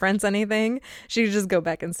needs to reference anything, she could just go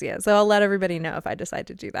back and see it. So I'll let everybody know if I decide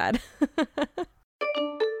to do that.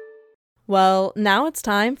 Well, now it's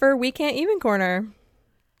time for We Can't Even Corner.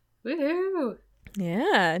 Woohoo!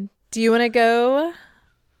 Yeah. Do you want to go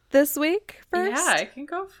this week first? Yeah, I can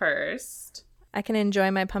go first. I can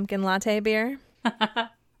enjoy my pumpkin latte beer.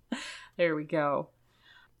 There we go.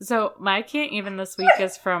 So my Can't Even this week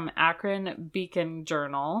is from Akron Beacon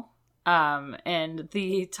Journal. And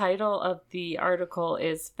the title of the article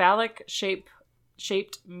is Phallic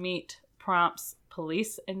Shaped Meat Prompts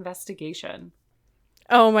Police Investigation.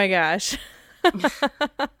 Oh my gosh.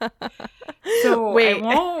 So wait. I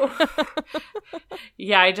won't.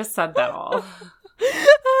 Yeah, I just said that all.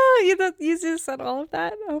 Oh, you just said all of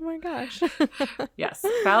that? Oh my gosh. Yes.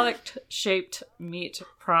 Phallic shaped meat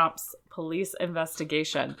prompts police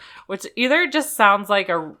investigation, which either just sounds like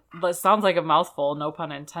a mouthful, no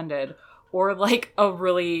pun intended, or like a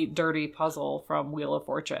really dirty puzzle from Wheel of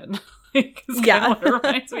Fortune. Yeah. What it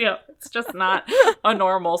reminds me of. It's just not a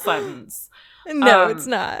normal sentence. No, it's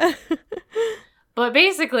not. But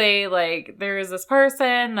basically, like, there is this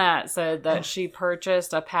person that said that she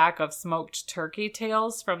purchased a pack of smoked turkey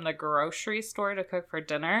tails from the grocery store to cook for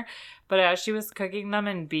dinner. But as she was cooking them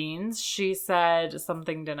in beans, she said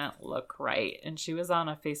something didn't look right. And she was on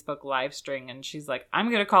a Facebook live stream and she's like, I'm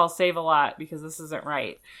going to call Save-A-Lot because this isn't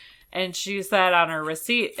right. And she said on her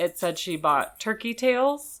receipt, it said she bought turkey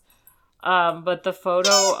tails. But the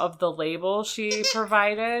photo of the label she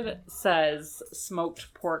provided says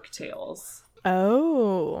smoked pork tails.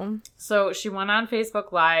 Oh. So she went on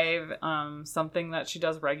Facebook Live, something that she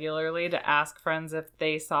does regularly, to ask friends if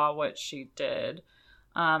they saw what she did.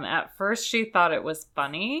 At first she thought it was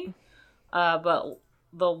funny, but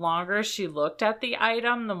the longer she looked at the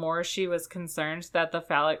item, the more she was concerned that the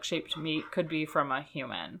phallic-shaped meat could be from a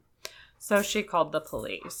human. So she called the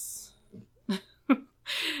police.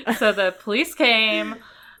 So the police came.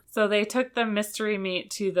 So they took the mystery meat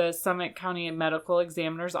to the Summit County Medical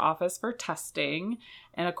Examiner's office for testing.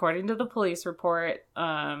 And according to the police report,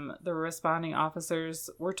 the responding officers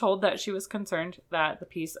were told that she was concerned that the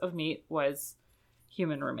piece of meat was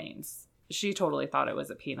human remains. She totally thought it was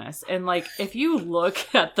a penis. And, like, if you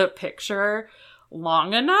look at the picture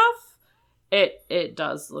long enough, it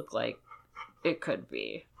does look like it could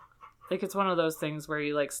be. Like, it's one of those things where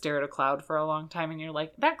you, like, stare at a cloud for a long time and you're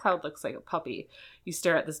like, that cloud looks like a puppy. You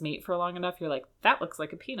stare at this meat for long enough, you're like, that looks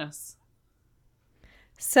like a penis.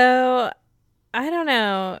 So, I don't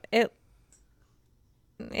know.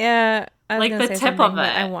 Yeah. I was like the say tip of it.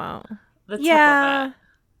 I won't. The tip of it.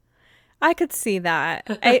 I could see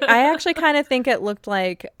that. I actually kind of think it looked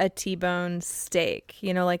like a T-bone steak,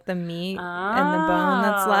 you know, like the meat and the bone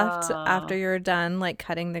that's left after you're done, like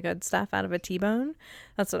cutting the good stuff out of a T-bone.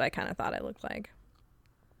 That's what I kind of thought it looked like.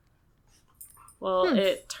 Well,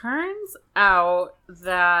 it turns out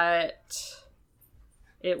that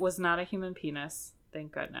it was not a human penis,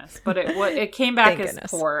 thank goodness. But it came back as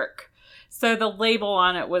pork. So the label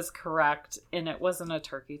on it was correct, and it wasn't a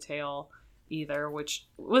turkey tail either, which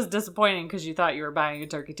was disappointing because you thought you were buying a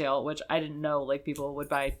turkey tail, which I didn't know, like, people would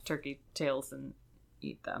buy turkey tails and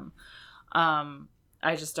eat them.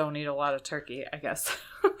 I just don't eat a lot of turkey, I guess.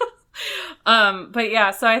 But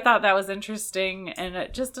yeah, so I thought that was interesting,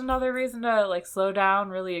 and just another reason to, like, slow down,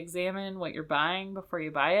 really examine what you're buying before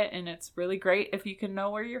you buy it. And it's really great if you can know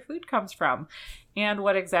where your food comes from and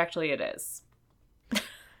what exactly it is.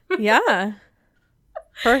 Yeah,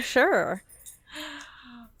 for sure.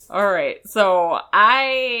 All right, so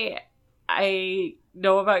I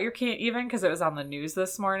know about your Can't Even because it was on the news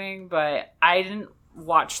this morning, but I didn't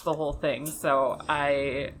watch the whole thing, so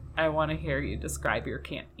I want to hear you describe your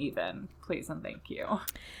Can't Even, please and thank you.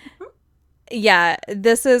 Yeah,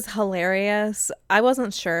 this is hilarious. I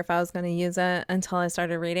wasn't sure if I was going to use it until I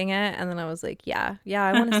started reading it, and then I was like, yeah,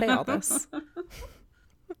 I want to say all this.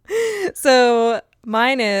 So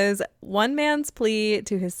mine is one man's plea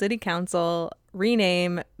to his city council,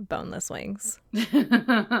 rename boneless wings.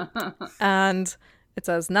 And it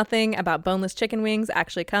says nothing about boneless chicken wings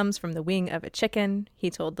actually comes from the wing of a chicken, he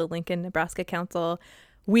told the Lincoln, Nebraska Council.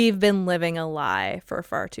 We've been living a lie for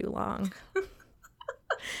far too long.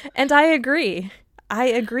 And I agree. I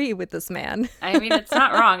agree with this man. I mean, it's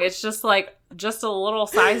not wrong. It's just like just a little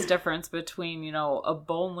size difference between, you know, a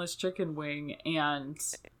boneless chicken wing and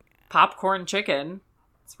popcorn chicken.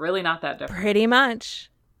 It's really not that different. Pretty much.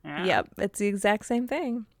 Yeah. Yep, it's the exact same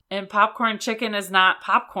thing. And popcorn chicken is not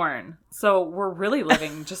popcorn. So we're really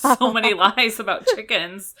living just so many lies about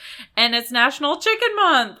chickens. And it's National Chicken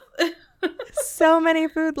Month. So many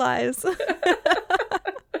food lies.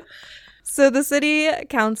 So the city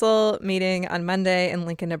council meeting on Monday in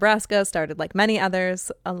Lincoln, Nebraska started like many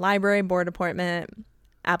others. A library board appointment,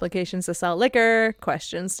 applications to sell liquor,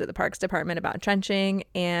 questions to the Parks Department about trenching,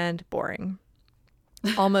 and boring.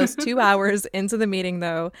 Almost 2 hours into the meeting,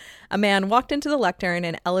 though, a man walked into the lectern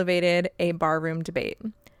and elevated a barroom debate,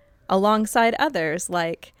 alongside others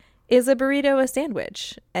like, is a burrito a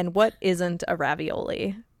sandwich? And what isn't a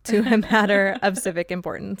ravioli? To a matter of civic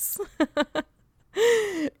importance.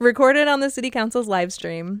 Recorded on the city council's live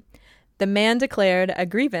stream, the man declared a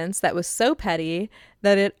grievance that was so petty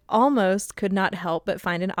that it almost could not help but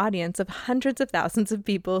find an audience of hundreds of thousands of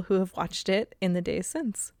people who have watched it in the days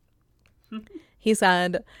since. He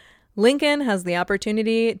said, Lincoln has the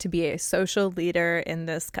opportunity to be a social leader in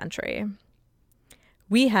this country.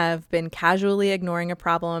 We have been casually ignoring a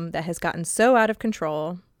problem that has gotten so out of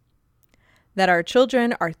control that our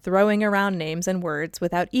children are throwing around names and words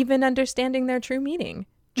without even understanding their true meaning,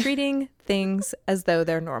 treating things as though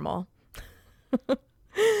they're normal.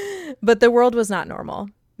 But the world was not normal,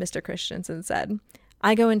 Mr. Christensen said.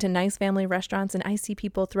 I go into nice family restaurants and I see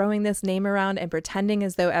people throwing this name around and pretending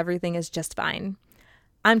as though everything is just fine.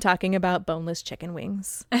 I'm talking about boneless chicken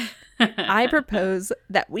wings. I propose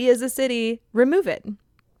that we as a city remove it.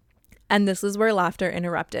 And this is where laughter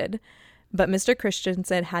interrupted. But Mr.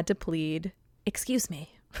 Christensen had to plead, excuse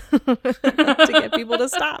me, to get people to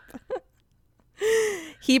stop.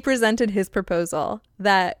 He presented his proposal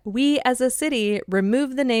that we as a city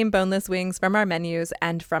remove the name boneless wings from our menus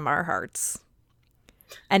and from our hearts.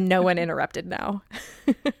 And no one interrupted now.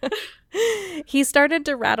 He started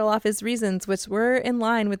to rattle off his reasons, which were in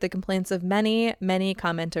line with the complaints of many, many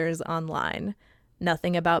commenters online.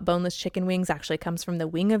 Nothing about boneless chicken wings actually comes from the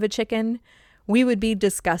wing of a chicken. We would be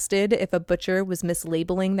disgusted if a butcher was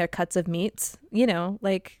mislabeling their cuts of meats, you know,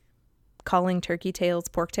 like calling turkey tails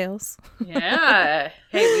pork tails. Yeah.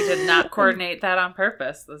 Hey, we did not coordinate that on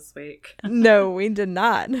purpose this week. No, we did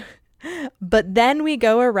not. But then we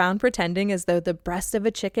go around pretending as though the breast of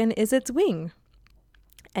a chicken is its wing.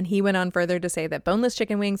 And he went on further to say that boneless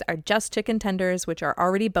chicken wings are just chicken tenders, which are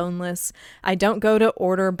already boneless. I don't go to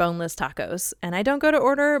order boneless tacos, and I don't go to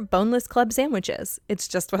order boneless club sandwiches. It's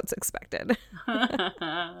just what's expected.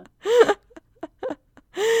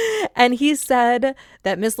 And he said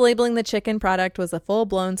that mislabeling the chicken product was a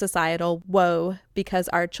full-blown societal woe because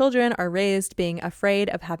our children are raised being afraid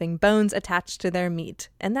of having bones attached to their meat.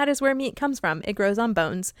 And that is where meat comes from. It grows on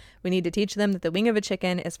bones. We need to teach them that the wing of a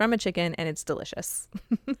chicken is from a chicken and it's delicious.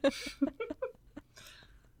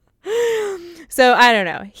 So I don't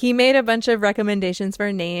know. He made a bunch of recommendations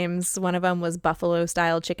for names. One of them was buffalo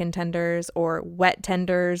style chicken tenders or wet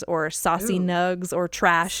tenders or saucy nugs or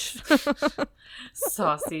trash.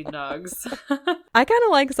 Saucy nugs. I kind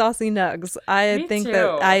of like saucy nugs. Me think too.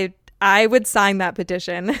 that I would sign that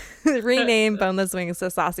petition. Rename boneless wings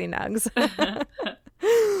to saucy nugs.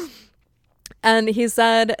 And he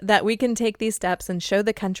said that we can take these steps and show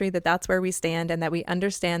the country that that's where we stand and that we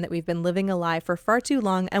understand that we've been living a lie for far too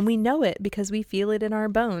long and we know it because we feel it in our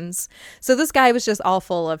bones. So this guy was just all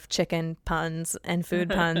full of chicken puns and food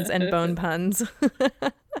puns and bone puns.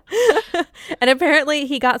 And apparently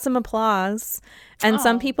he got some applause and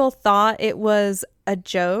some people thought it was a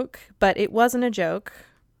joke, but it wasn't a joke.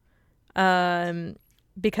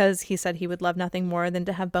 Because he said he would love nothing more than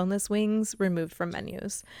to have boneless wings removed from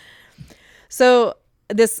menus. So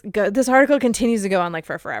this article continues to go on like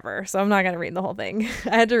for forever. So I'm not going to read the whole thing.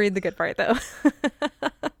 I had to read the good part though.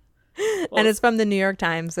 And it's from the New York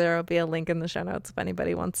Times. There will be a link in the show notes if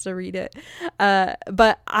anybody wants to read it.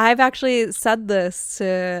 But I've actually said this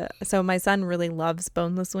so my son really loves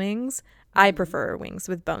boneless wings. I prefer wings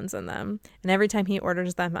with bones in them. And every time he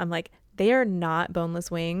orders them, I'm like, they are not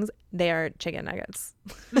boneless wings. They are chicken nuggets.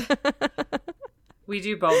 We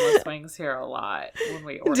do boneless wings here a lot when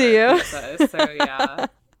we order Do you? pizzas. So yeah,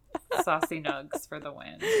 saucy nugs for the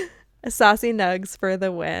win. Saucy nugs for the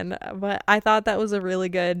win. But I thought that was a really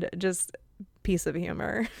good just piece of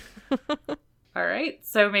humor. All right.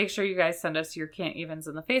 So make sure you guys send us your can't evens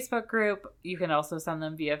in the Facebook group. You can also send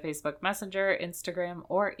them via Facebook Messenger, Instagram,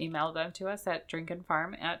 or email them to us at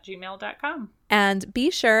drinkandfarm@gmail.com. And be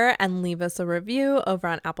sure and leave us a review over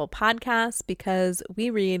on Apple Podcasts because we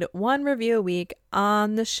read one review a week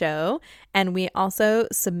on the show. And we also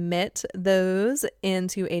submit those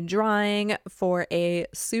into a drawing for a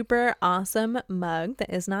super awesome mug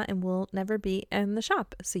that is not and will never be in the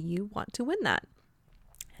shop. So you want to win that.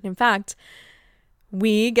 And in fact,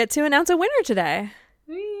 we get to announce a winner today.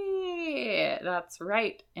 Whee! That's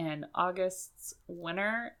right. And August's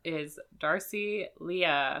winner is Darcy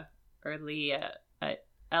Leah, or Leah,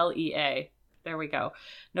 Lea. There we go.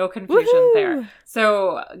 No confusion Woohoo! there.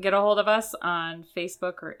 So get a hold of us on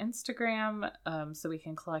Facebook or Instagram so we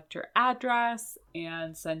can collect your address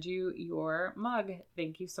and send you your mug.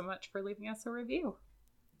 Thank you so much for leaving us a review.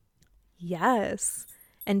 Yes.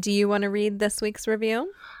 And do you want to read this week's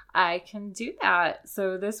review? I can do that.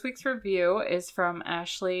 So this week's review is from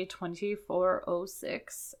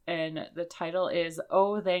Ashley2406, and the title is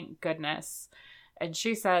Oh, Thank Goodness. And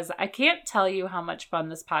she says, I can't tell you how much fun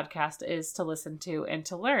this podcast is to listen to and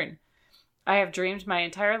to learn. I have dreamed my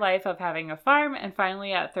entire life of having a farm, and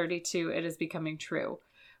finally at 32, it is becoming true.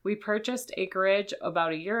 We purchased acreage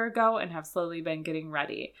about a year ago and have slowly been getting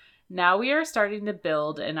ready. Now we are starting to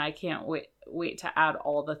build, and I can't wait to add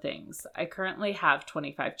all the things. I currently have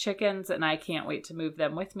 25 chickens, and I can't wait to move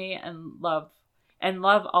them with me and love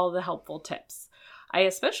all the helpful tips. I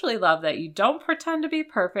especially love that you don't pretend to be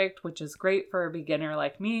perfect, which is great for a beginner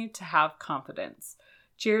like me to have confidence.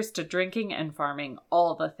 Cheers to drinking and farming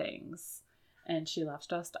all the things. And she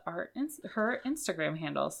left us her Instagram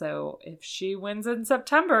handle. So if she wins in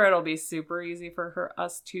September, it'll be super easy for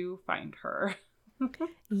us to find her.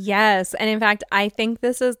 Yes. And in fact, I think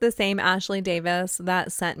this is the same Ashley Davis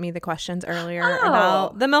that sent me the questions earlier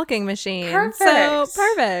about the milking machine. Perfect. So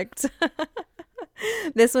perfect.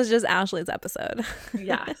 This was just Ashley's episode.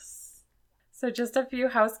 Yes. So just a few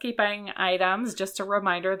housekeeping items. Just a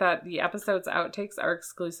reminder that the episode's outtakes are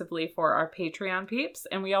exclusively for our Patreon peeps.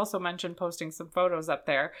 And we also mentioned posting some photos up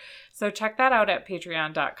there. So check that out at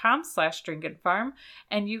patreon.com/drinkandfarm.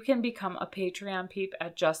 And you can become a Patreon peep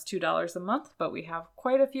at just $2 a month. But we have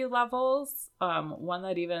quite a few levels. One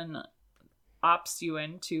that even opts you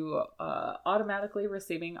into automatically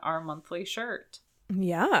receiving our monthly shirt.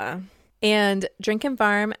 Yeah. And Drink and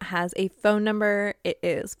Farm has a phone number. It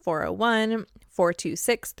is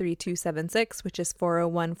 401-426-3276, which is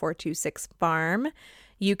 401-426-FARM.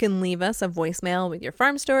 You can leave us a voicemail with your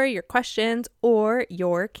farm story, your questions, or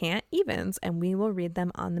your can't evens, and we will read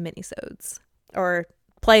them on the minisodes. Or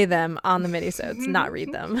play them on the minisodes, not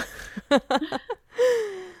read them.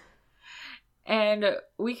 And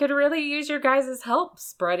we could really use your guys' help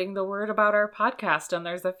spreading the word about our podcast. And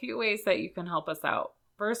there's a few ways that you can help us out.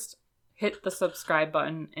 First, hit the subscribe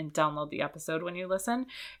button and download the episode when you listen,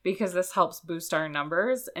 because this helps boost our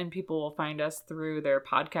numbers and people will find us through their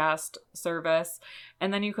podcast service.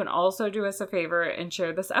 And then you can also do us a favor and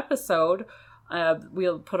share this episode.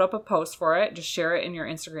 We'll put up a post for it. Just share it in your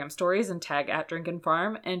Instagram stories and tag at Drink and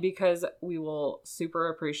Farm. And because we will super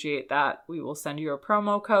appreciate that, we will send you a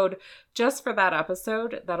promo code just for that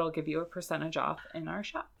episode that'll give you a percentage off in our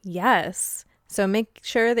shop. Yes. So make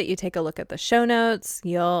sure that you take a look at the show notes.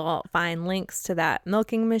 You'll find links to that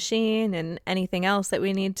milking machine and anything else that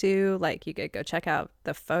we need to. Like, you could go check out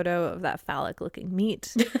the photo of that phallic-looking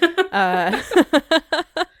meat. Because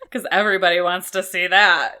everybody wants to see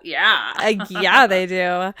that. Yeah. Yeah, they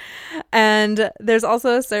do. And there's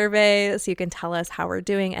also a survey so you can tell us how we're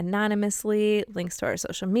doing anonymously, links to our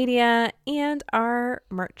social media, and our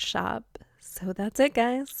merch shop. So that's it,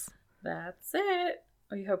 guys. That's it.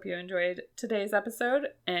 We hope you enjoyed today's episode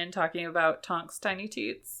and talking about Tonk's Tiny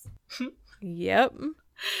Teats. Yep.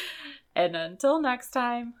 And until next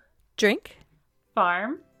time, drink,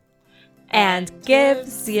 farm, and give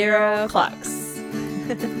zero clucks.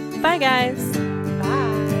 Bye, guys.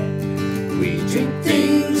 Bye. We drink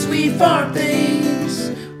things, we farm things,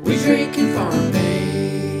 we drink and farm things.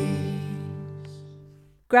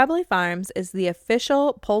 Grubbly Farms is the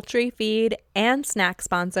official poultry feed and snack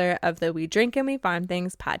sponsor of the We Drink and We Farm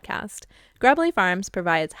Things podcast. Grubbly Farms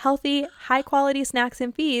provides healthy, high-quality snacks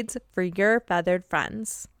and feeds for your feathered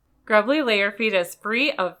friends. Grubbly Layer Feed is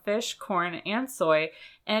free of fish, corn, and soy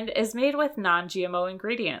and is made with non-GMO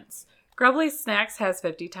ingredients. Grubbly Snacks has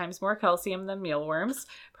 50 times more calcium than mealworms,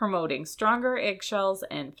 promoting stronger eggshells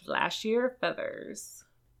and flashier feathers.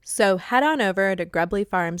 So head on over to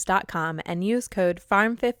grubblyfarms.com and use code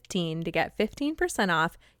FARM15 to get 15%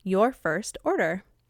 off your first order.